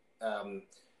like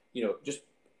just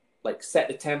like set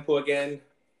the tempo again,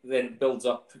 then it builds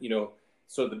up,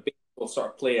 so the bass will sort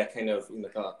of play a kind of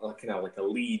like a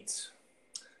lead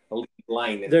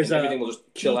line, and everything will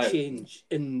just chill out. There's a change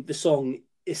in the song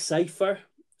is Cypher,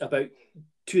 about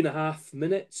 2.5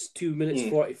 minutes, 2 minutes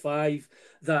 45.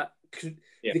 That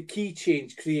the key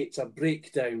change creates a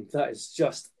breakdown that is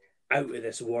just out of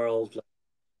this world.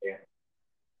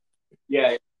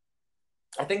 Yeah.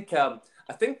 I think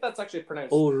that's actually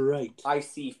pronounced. Oh right. I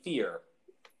See Fear.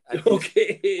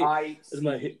 Okay. I see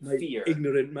my fear.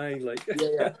 Ignorant mind, like.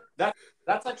 Yeah.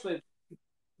 That's actually.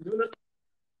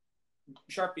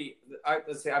 Sharpie,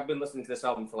 let's say I've been listening to this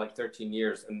album for like 13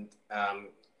 years, and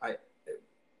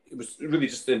it was really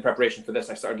just in preparation for this.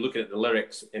 I started looking at the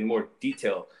lyrics in more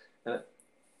detail.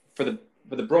 For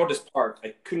the broadest part,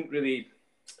 I couldn't really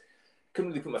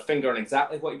put my finger on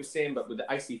exactly what he was saying, but with the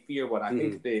I See Fear one, I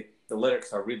think the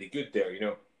lyrics are really good there.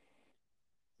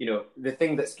 The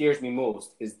thing that scares me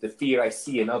most is the fear I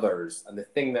see in others, and the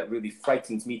thing that really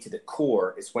frightens me to the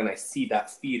core is when I see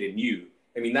that fear in you.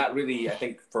 I mean, that really, I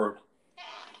think, for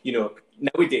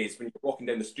nowadays when you're walking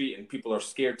down the street and people are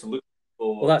scared to look,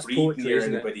 well, that's poetry, near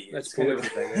isn't anybody. It? That's poetry,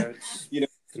 kind of,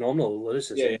 it's phenomenal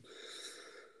lyricism.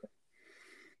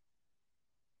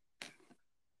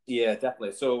 Yeah,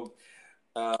 definitely. So,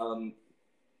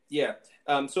 Yeah.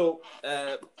 So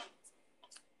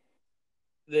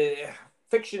the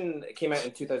Fiction came out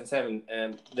in 2007.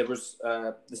 There was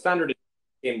the standard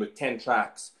came with 10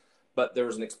 tracks, but there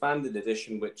was an expanded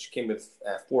edition which came with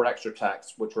 4 extra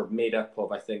tracks, which were made up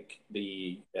of, I think,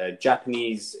 the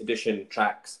Japanese edition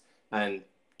tracks and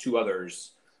 2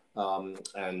 others. So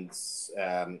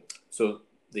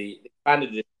the expanded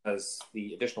edition has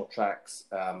the additional tracks,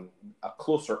 A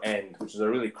Closer End, which is a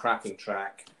really cracking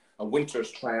track, A Winter's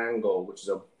Triangle, which is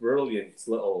a brilliant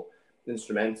little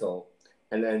instrumental,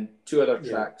 and then 2 other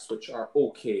tracks which are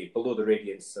okay, Below the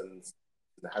Radiance and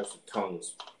The House of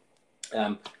Tongues.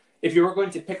 If you were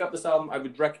going to pick up this album, I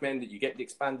would recommend that you get the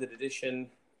expanded edition.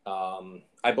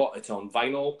 I bought it on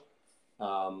vinyl,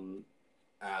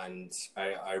 and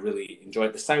I really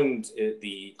enjoyed the sound.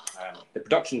 The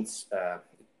production's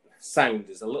sound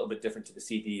is a little bit different to the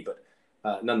CD, but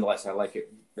nonetheless, I like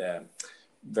it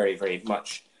very, very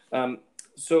much.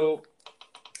 So,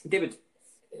 David,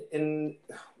 in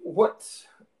what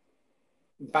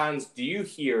bands do you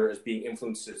hear as being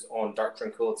influences on Dark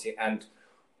Tranquillity, and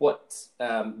what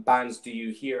bands do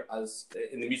you hear as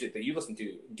in the music that you listen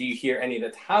to? Do you hear any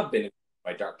that have been influenced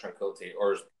by Dark Tranquillity,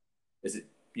 or is it,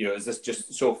 is this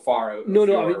just so far out? No,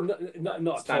 I mean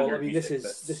not at all. I mean, this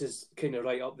is kind of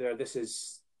right up there. This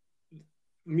is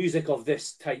music of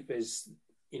this type is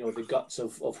the guts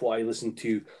of what I listen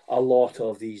to a lot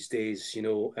of these days.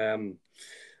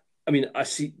 I mean, I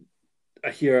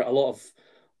hear a lot of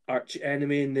Arch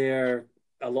Enemy in there,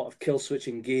 a lot of Killswitch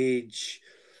Engage,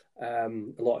 a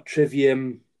lot of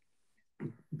Trivium,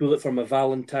 Bullet for My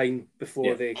Valentine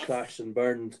before they crashed and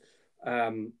burned. I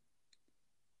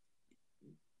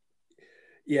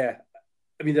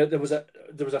mean, there was a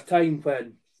time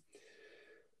when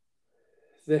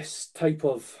this type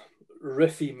of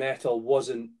riffy metal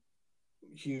wasn't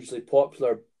hugely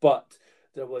popular, but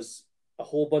there was a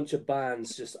whole bunch of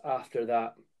bands just after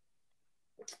that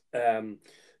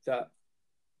that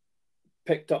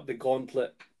picked up the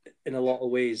gauntlet in a lot of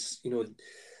ways.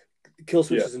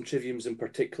 Killswitches and Triviums in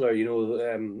particular. They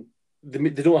don't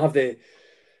have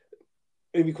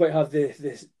maybe quite have the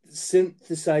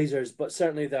synthesizers, but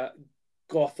certainly that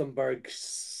Gothenburg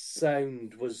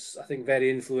sound was, I think, very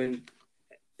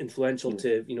influential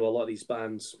to a lot of these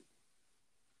bands.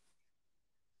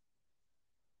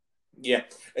 Yeah,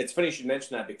 it's funny you should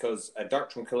mention that, because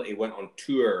Dark Tranquillity went on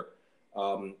tour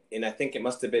in, I think it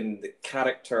must have been the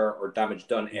Character or Damage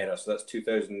Done era, so that's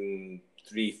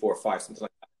 2003, 4, 5, something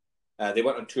like that. They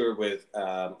went on tour with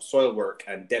Soilwork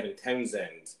and Devin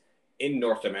Townsend in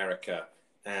North America,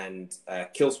 and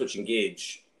Killswitch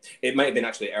Engage. It might have been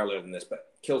actually earlier than this,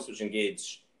 but Killswitch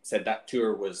Engage said that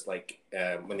tour was like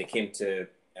when they came to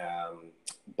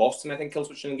Boston, I think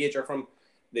Killswitch Engage are from.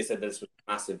 They said this was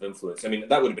a massive influence. I mean,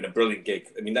 that would have been a brilliant gig.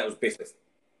 I mean, that was basically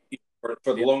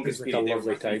for the longest period. They were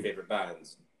my 3 favorite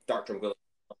bands: Dark Tranquillity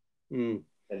and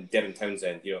Devin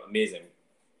Townsend. Amazing.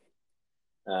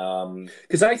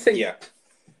 Because I think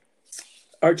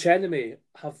Arch Enemy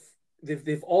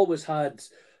they've always had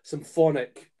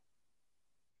symphonic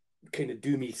kind of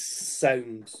doomy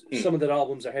sound. Some of their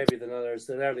albums are heavier than others.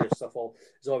 Their earlier stuff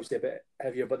is obviously a bit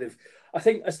heavier, but I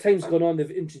think as time's gone on, they've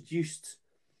introduced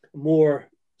more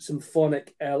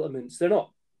symphonic elements. They're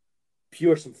not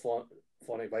pure symphonic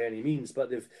by any means,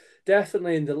 but they've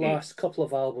definitely, in the last couple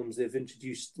of albums, they've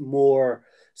introduced more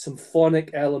symphonic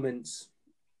elements,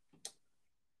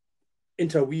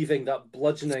 interweaving that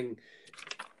bludgeoning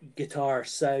guitar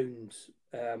sound,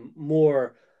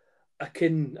 more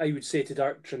akin, I would say, to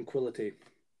Dark Tranquillity.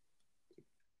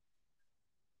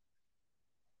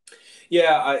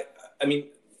 Yeah, I mean,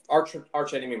 Arch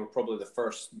Enemy were probably the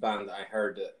first band that I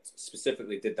heard that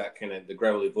specifically did that kind of the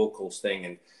growly vocals thing.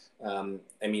 And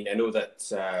I mean, I know that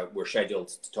we're scheduled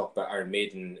to talk about Iron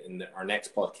Maiden in our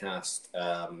next podcast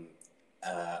in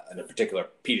a particular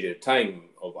period of time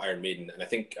of Iron Maiden. And I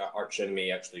think Arch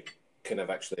Enemy actually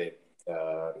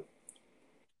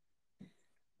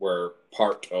were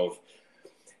part of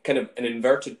kind of an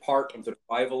inverted part of the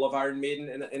revival of Iron Maiden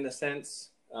in a sense,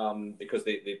 because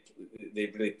they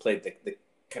really played the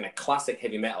kind of classic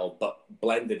heavy metal, but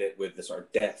blended it with the sort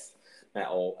of death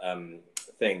metal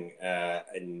thing.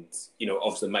 And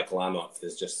obviously Michael Amott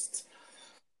is just,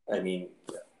 I mean,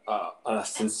 a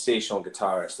sensational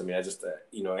guitarist. I mean, I just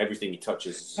everything he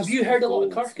touches. Have you heard a lot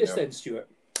of Carcass then, Stuart?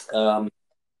 No,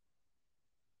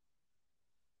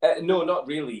 not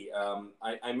really. I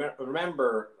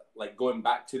remember like going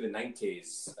back to the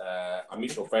 90s. A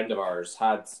mutual friend of ours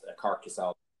had a Carcass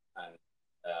album, and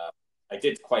I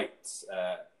did quite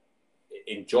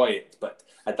enjoy it. But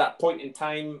at that point in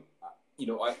time, in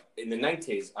the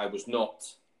 90s, I was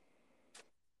not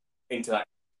into that.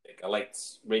 I liked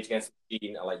Rage Against the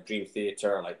Machine, I liked Dream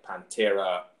Theater, I liked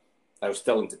Pantera. I was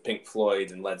still into Pink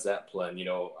Floyd and Led Zeppelin.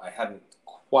 I hadn't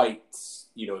quite,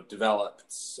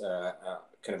 developed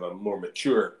kind of a more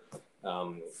mature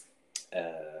kind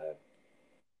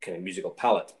of musical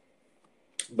palette.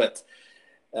 But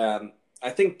I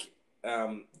think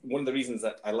one of the reasons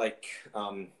that I like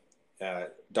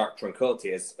Dark Tranquillity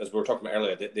is, as we were talking about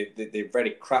earlier, they're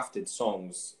very crafted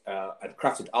songs and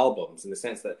crafted albums in the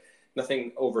sense that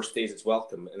nothing overstays its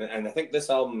welcome. And I think this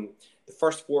album, the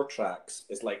first 4 tracks,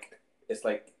 is like it's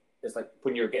like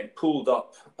when you're getting pulled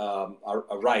up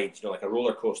a ride, like a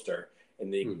roller coaster,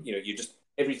 and you just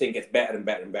everything gets better and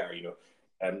better and better.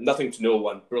 Nothing to No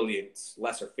One, brilliant.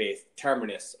 Lesser Faith,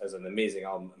 Terminus as an amazing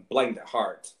album, Blind at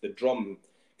Heart, the drum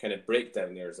kind of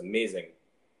breakdown there is amazing.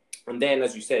 And then,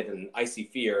 as you said, in Icy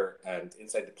Fear and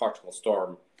Inside the Particle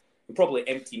Storm, and probably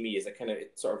Empty Me is a kind of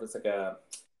it's like a,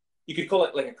 you could call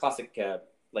it like a classic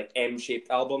like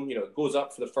M-shaped album. It goes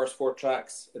up for the first 4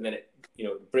 tracks, and then it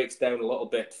breaks down a little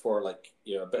bit for like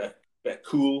a bit of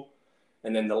cool,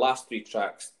 and then the last 3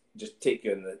 tracks just take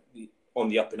you on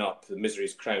the up and up. The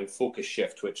Misery's Crown, Focus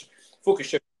Shift, which Focus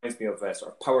Shift reminds me of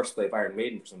sort of Power Slave Iron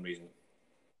Maiden for some reason.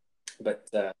 But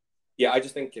I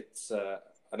just think it's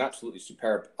an absolutely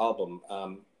superb album.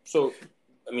 So,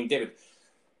 I mean, David,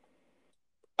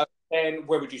 and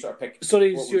where would you sort of pick?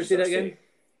 Sorry, Stuart, say that again.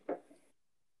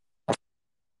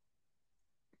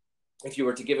 If you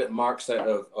were to give it marks out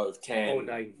of 10,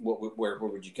 9. Where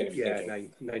would you kind of be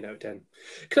thinking? 9 out of 10.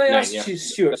 Can I ask you,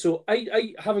 Stuart? So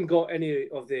I haven't got any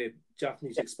of the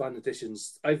Japanese expanded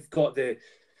editions. I've got the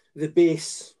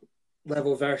base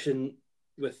level version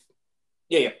with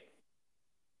the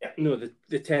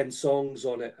 10 songs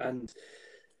on it, and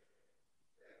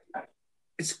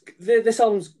this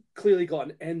album's clearly got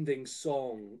an ending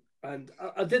song. And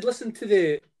I did listen to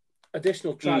the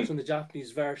additional tracks on the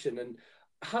Japanese version, and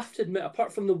I have to admit,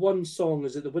 apart from the one song,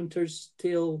 is it The Winter's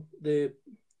Tale?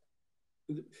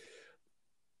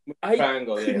 I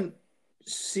couldn't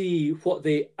see what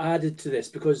they added to this,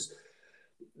 because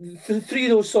the 3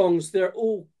 of those songs, they're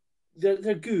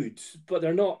good, but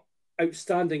they're not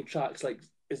outstanding tracks like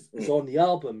is on the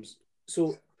albums.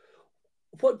 So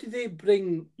what do they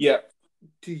bring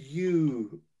to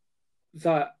you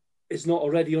that is not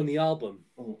already on the album?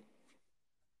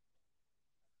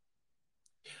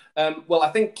 Well, I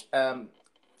think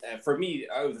for me,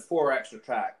 out of the 4 extra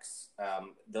tracks,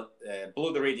 the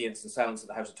Below the Radiance and Silence of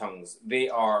the House of Tongues, they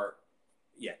are,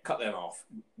 cut them off.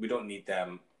 We don't need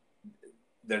them.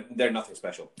 They're nothing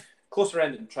special. Closer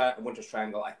End and Winter's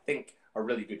Triangle, I think, are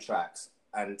really good tracks.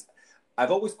 And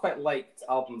I've always quite liked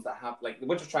albums that have, like, the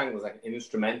Winter's Triangle is like an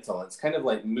instrumental. It's kind of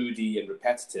like moody and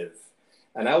repetitive.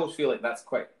 And I always feel like that's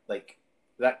quite, like,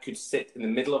 that could sit in the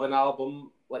middle of an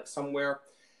album, like, somewhere.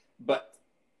 But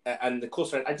and the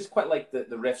Closer End, I just quite like the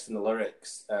riffs and the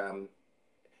lyrics.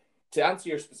 To answer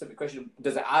your specific question,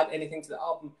 does it add anything to the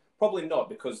album? Probably not,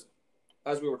 because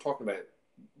as we were talking about,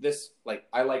 this, like,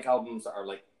 I like albums that are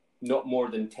like not more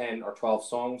than 10 or 12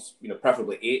 songs,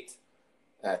 preferably 8.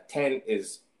 10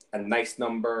 is a nice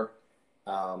number.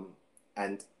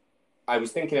 And I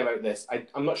was thinking about this.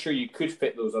 I'm not sure you could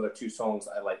fit those other 2 songs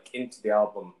that I like into the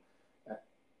album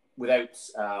without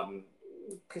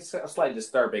slightly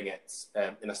disturbing it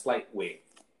in a slight way.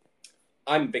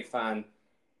 I'm a big fan.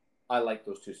 I like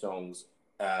those 2 songs.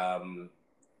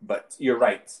 But you're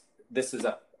right. This is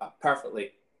a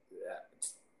perfectly,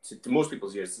 to most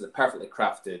people's ears, this is a perfectly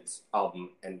crafted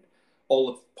album, and all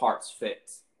the parts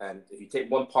fit. And if you take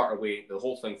one part away, the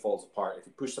whole thing falls apart. If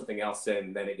you push something else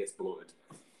in, then it gets bloated.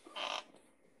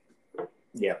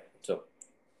 Yeah.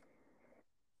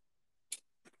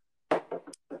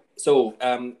 So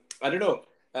I don't know.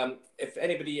 If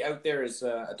anybody out there is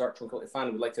a Dark Tranquillity fan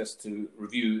and would like us to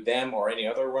review them or any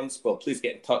other ones, well, please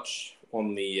get in touch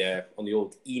on the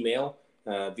old email,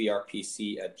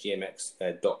 vrpc@gmx.com.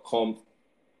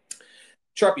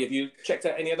 Sharpie, have you checked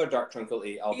out any other Dark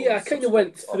Tranquillity albums? Yeah, I kind of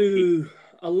went through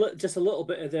just a little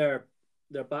bit of their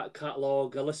back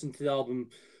catalogue. I listened to the album,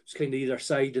 just kind of either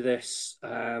side of this.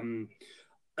 I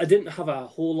didn't have a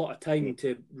whole lot of time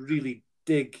to really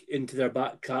dig into their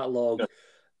back catalogue.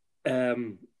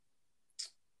 No.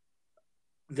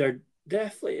 They're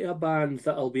definitely a band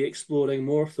that I'll be exploring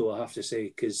more, though, I have to say,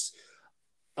 because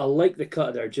I like the cut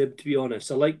of their jib, to be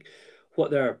honest. I like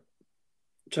what they're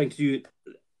trying to do.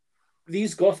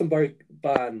 These Gothenburg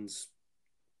bands,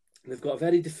 they've got a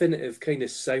very definitive kind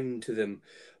of sound to them,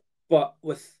 but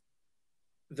with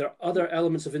their other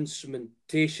elements of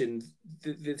instrumentation,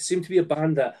 they seem to be a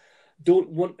band that don't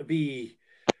want to be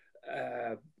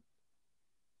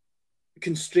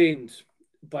constrained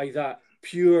by that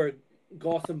pure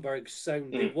Gothenburg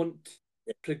sound. They want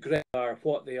to progress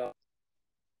what they are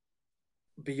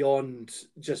beyond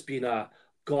just being a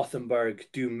Gothenburg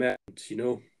doom metal, you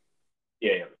know?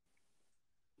 Yeah.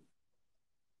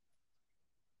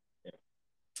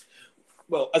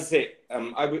 Well, as I say,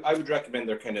 I would recommend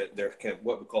their kind of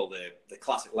what we call the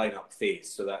classic lineup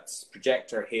phase. So that's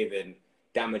Projector, Haven,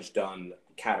 Damage Done,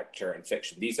 Character, and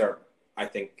Fiction. These are, I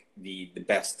think, the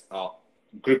best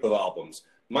group of albums.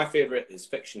 My favorite is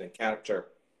Fiction and Character.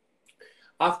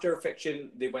 After Fiction,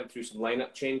 they went through some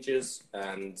lineup changes,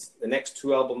 and the next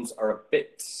two albums are a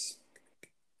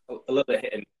little bit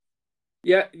hit and...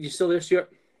 Yeah, you still there, Stuart?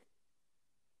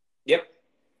 Yep.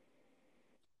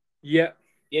 Yeah.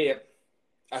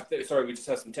 Sorry, we just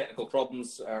had some technical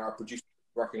problems. Our producer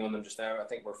working on them just now. I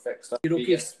think we're fixed. You're okay?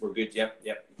 Yes, we're good. Yep.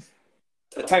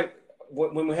 The time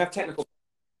when we have technical,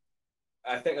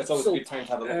 I think that's always a good time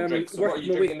to have a little drink. So what are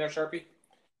you drinking there, Sharpie?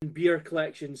 Beer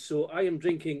collection. So I am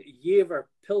drinking Jever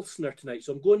Pilsner tonight.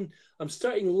 So I'm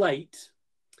starting light,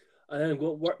 and then I'm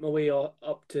going to work my way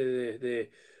up to the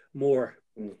more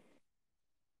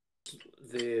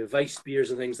the Weiss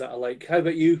beers and things that I like. How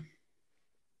about you?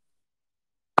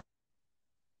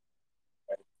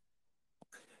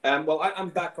 Well, I'm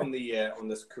back on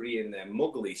this Korean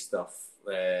Mowgli stuff,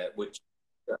 which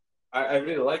I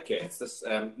really like it. It's this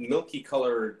milky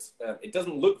coloured. It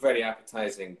doesn't look very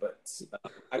appetizing, but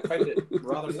I find it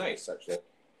rather nice, actually.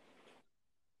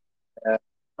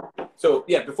 So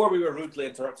yeah, before we were rudely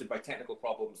interrupted by technical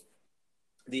problems,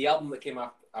 the album that came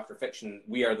after Fiction,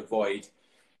 We Are the Void.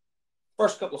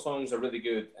 First couple of songs are really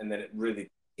good, and then it really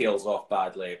tails off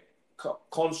badly.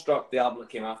 Construct, the album that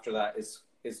came after that, is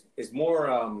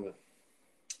more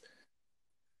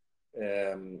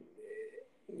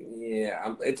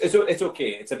it's okay.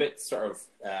 It's a bit sort of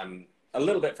a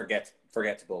little bit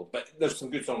forgettable, but there's some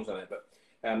good songs on it. But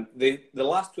the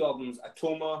last two albums,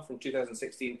 Atoma from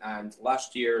 2016 and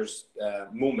last year's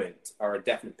Moment, are a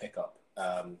definite pickup.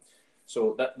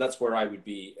 So that's where I would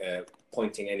be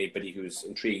pointing anybody who's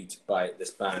intrigued by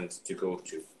this band to go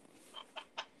to.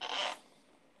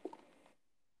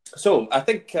 So I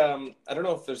think I don't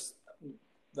know if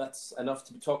that's enough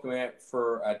to be talking about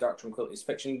for Dark Tranquillity's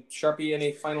Fiction. Sharpie,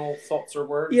 any final thoughts or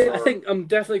words? Yeah, I think I'm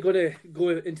definitely going to go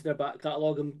into their back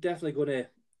catalogue. I'm definitely going to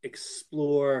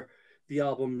explore the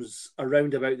albums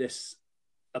around about this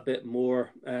a bit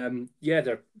more. Yeah,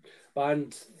 they're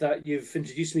band that you've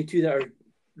introduced me to that are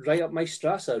right up my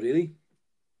strata, really.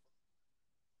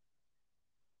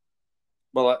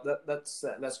 Well,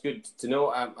 that's good to know.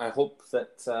 I hope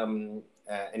that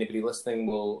anybody listening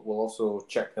will also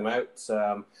check them out.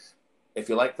 If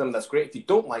you like them, that's great. If you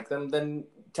don't like them, then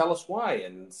tell us why.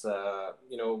 And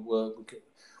we're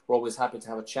always happy to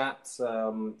have a chat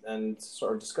and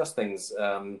sort of discuss things.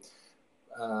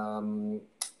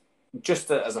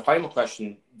 Just as a final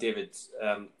question, David,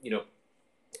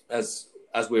 as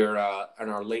we're in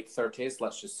our late 30s,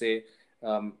 let's just say,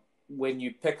 when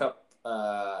you pick up.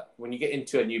 When you get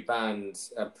into a new band,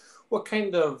 what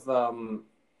kind of I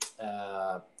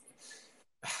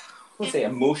won't say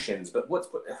emotions, but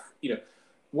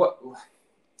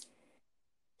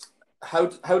how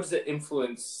does it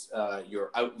influence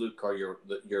your outlook or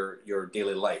your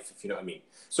daily life, if you know what I mean?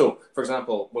 So, for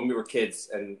example, when we were kids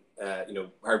and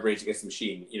heard Rage Against the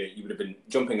Machine, you would have been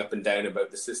jumping up and down about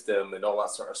the system and all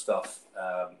that sort of stuff.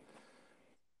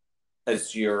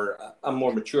 As you're a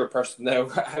more mature person now,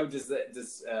 how does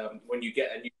when you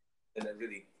get a new and it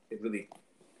really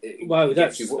wow,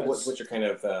 that's you, what's your kind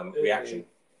of reaction?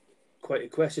 Quite a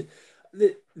question.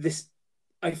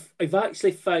 I've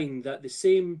actually found that the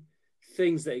same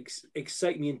things that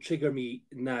excite me and trigger me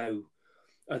now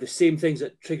are the same things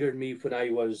that triggered me when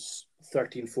I was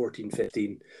 13, 14,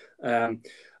 15.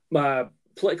 My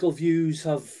political views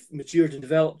have matured and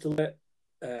developed a bit.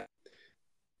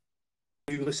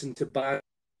 You listen to bands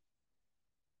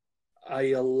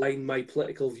I align my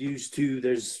political views to.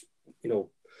 There's no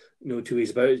two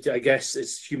ways about it. I guess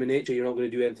it's human nature. You're not going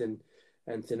to do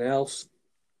anything else.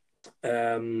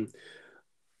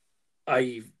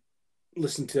 I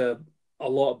listen to a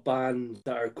lot of bands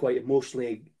that are quite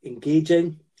emotionally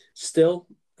engaging still.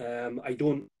 I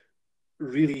don't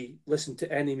really listen to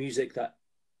any music that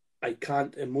I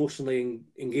can't emotionally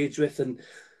engage with, and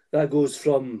that goes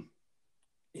from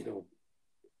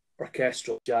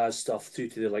orchestral jazz stuff through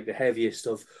to the heaviest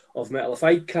of metal. If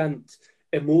I can't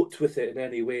emote with it in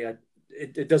any way,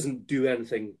 it doesn't do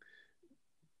anything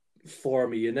for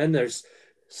me. And then there's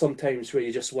sometimes where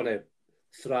you just want to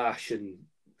thrash and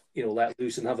let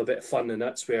loose and have a bit of fun, and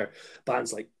that's where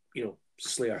bands like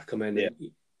Slayer come in. Yeah.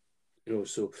 And,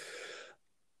 so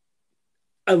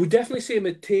I would definitely say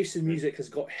my taste in music has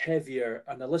got heavier,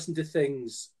 and I listen to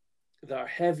things that are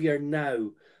heavier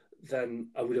now than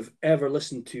I would have ever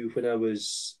listened to when I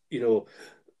was,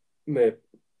 my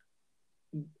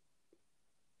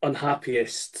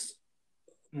unhappiest,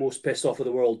 most pissed off of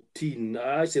the world teen.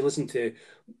 I actually listen to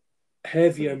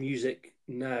heavier music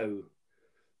now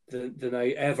than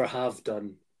I ever have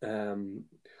done. And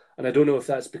I don't know if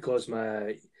that's because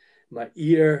my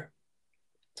ear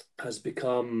has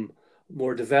become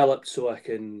more developed, so I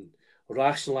can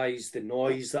rationalize the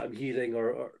noise that I'm hearing,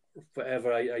 or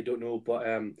whatever. I don't know, but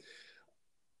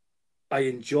I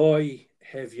enjoy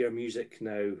heavier music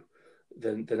now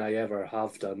than I ever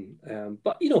have done.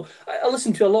 But I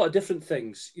listen to a lot of different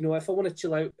things. If I want to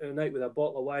chill out at night with a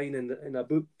bottle of wine and a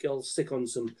book, I'll stick on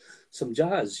some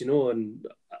jazz. And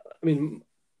I mean,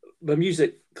 my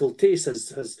musical taste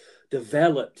has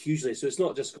developed hugely, so it's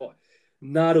not just got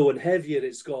narrow and heavier;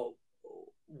 it's got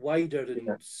wider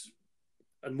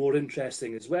and more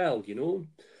interesting as well.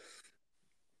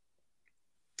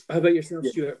 How about yourself,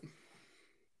 Yeah. Stuart?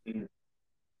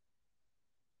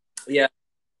 Yeah.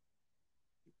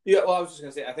 Yeah, well, I was just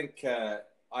going to say, I think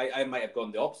I might have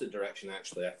gone the opposite direction,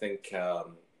 actually. I think,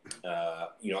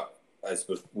 as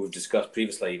we've discussed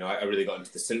previously, I really got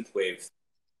into the synthwave,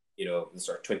 in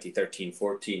sort of 2013,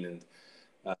 14. And,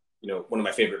 one of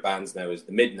my favorite bands now is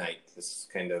The Midnight. This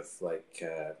kind of like,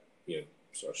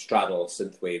 sort of straddle,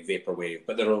 synthwave, vaporwave,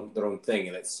 but their own thing.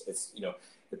 And it's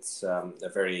a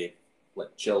very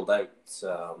like chilled out,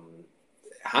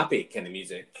 happy kind of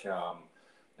music.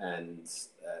 And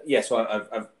so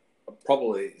I've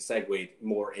probably segued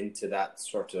more into that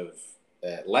sort of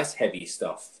less heavy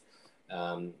stuff.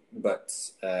 But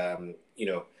I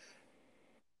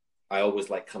always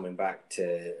like coming back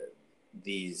to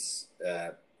these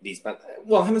bands.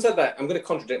 Well, having said that, I'm going to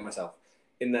contradict myself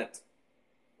in that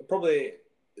probably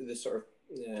the sort of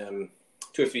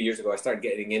 2 or 3 years ago, I started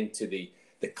getting into the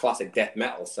classic death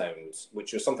metal sounds,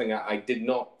 which was something I did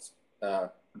not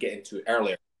get into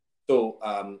earlier. So,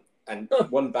 and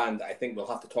one band that I think we'll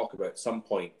have to talk about at some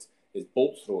point is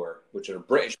Bolt Thrower, which are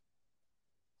British.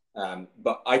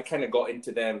 But I kind of got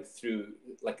into them through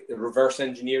like reverse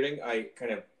engineering. I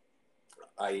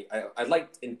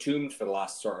liked Entombed for the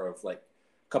last sort of like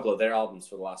a couple of their albums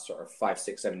for the last sort of 5,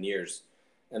 6, 7 years.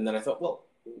 And then I thought, well,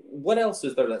 what else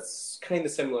is there that's kind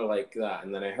of similar like that?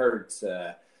 And then I heard,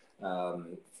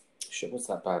 what's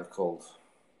that band called?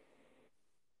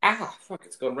 Fuck,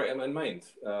 it's gone right in my mind.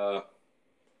 Doesn't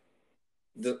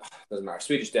matter.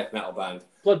 Swedish death metal band.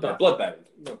 Bloodbound.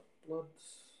 No, Blood.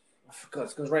 I forgot.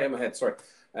 It goes right in my head. Sorry.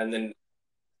 And then,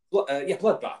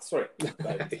 Bloodbath. Sorry.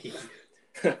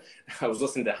 I was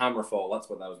listening to Hammerfall. That's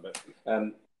what that was about.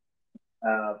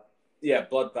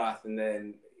 Bloodbath, and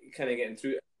then kind of getting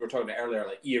through. We were talking about earlier,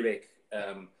 like Earache,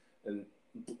 and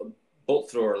Bolt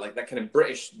Thrower, like that kind of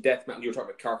British death metal. You were talking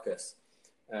about Carcass.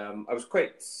 I was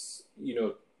quite,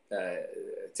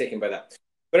 taken by that.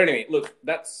 But anyway, look,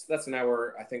 that's an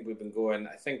hour. I think we've been going.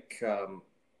 I think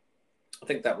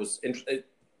that was interesting.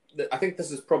 I think this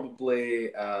is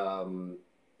probably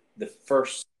the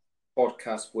first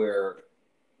podcast where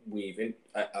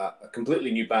a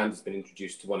completely new band has been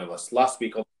introduced to one of us. Last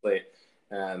week, obviously,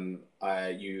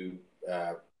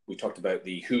 we talked about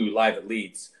the Who live at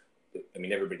Leeds. I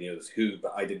mean, everybody knows Who,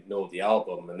 but I didn't know the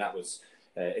album, and that was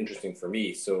interesting for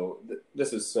me. So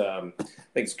this is, I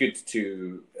think it's good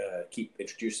to keep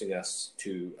introducing us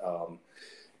to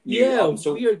new albums.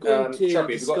 So we are going to Sharpie, have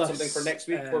you discuss got something for next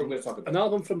week? What are we going to talk about? An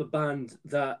album from a band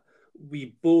that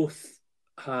we both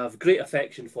have great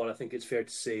affection for, I think it's fair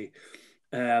to say.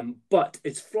 But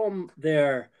it's from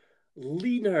their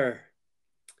leaner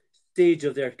stage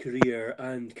of their career,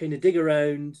 and kind of dig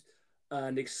around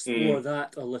and explore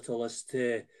that a little as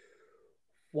to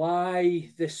why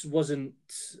this wasn't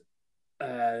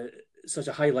such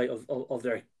a highlight of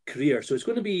their career. So it's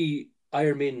going to be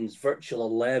Iron Maiden's Virtual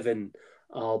 11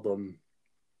 album.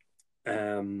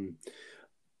 And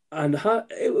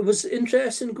it was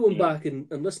interesting going back and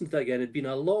listening to that again. It'd been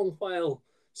a long while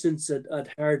since I'd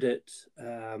heard it.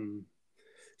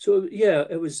 So yeah,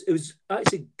 it was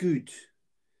actually good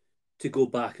to go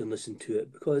back and listen to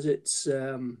it because it's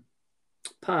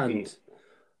panned.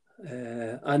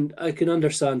 And I can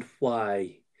understand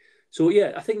why. So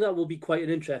yeah, I think that will be quite an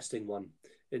interesting one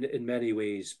in many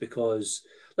ways, because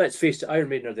let's face it, Iron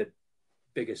Maiden are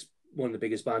one of the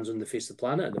biggest bands on the face of the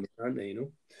planet at the moment, aren't they?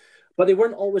 But they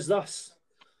weren't always thus.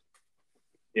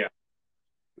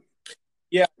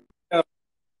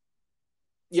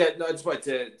 No, I just wanted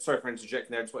to, sorry for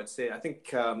interjecting there, I just wanted to say, I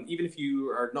think even if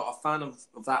you are not a fan of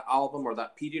that album or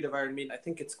that period of Iron Maiden, I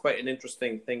think it's quite an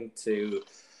interesting thing to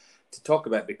to talk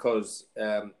about because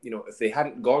if they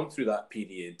hadn't gone through that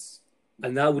period,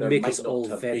 and that would make us all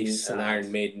have very been sad. an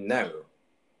Iron Maiden now,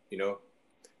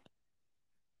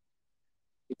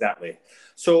 Exactly.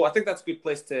 So I think that's a good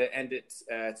place to end it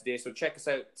today. So check us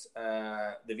out,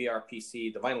 the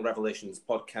VRPC, the Vinyl Revelations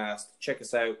podcast. Check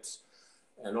us out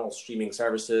on all streaming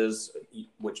services,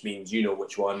 which means you know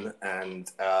which one.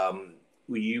 And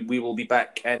we will be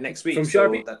back next week. From so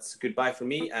Sharpie. That's goodbye from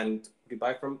me and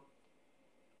goodbye from...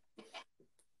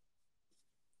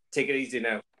 Take it easy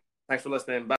now. Thanks for listening. Bye.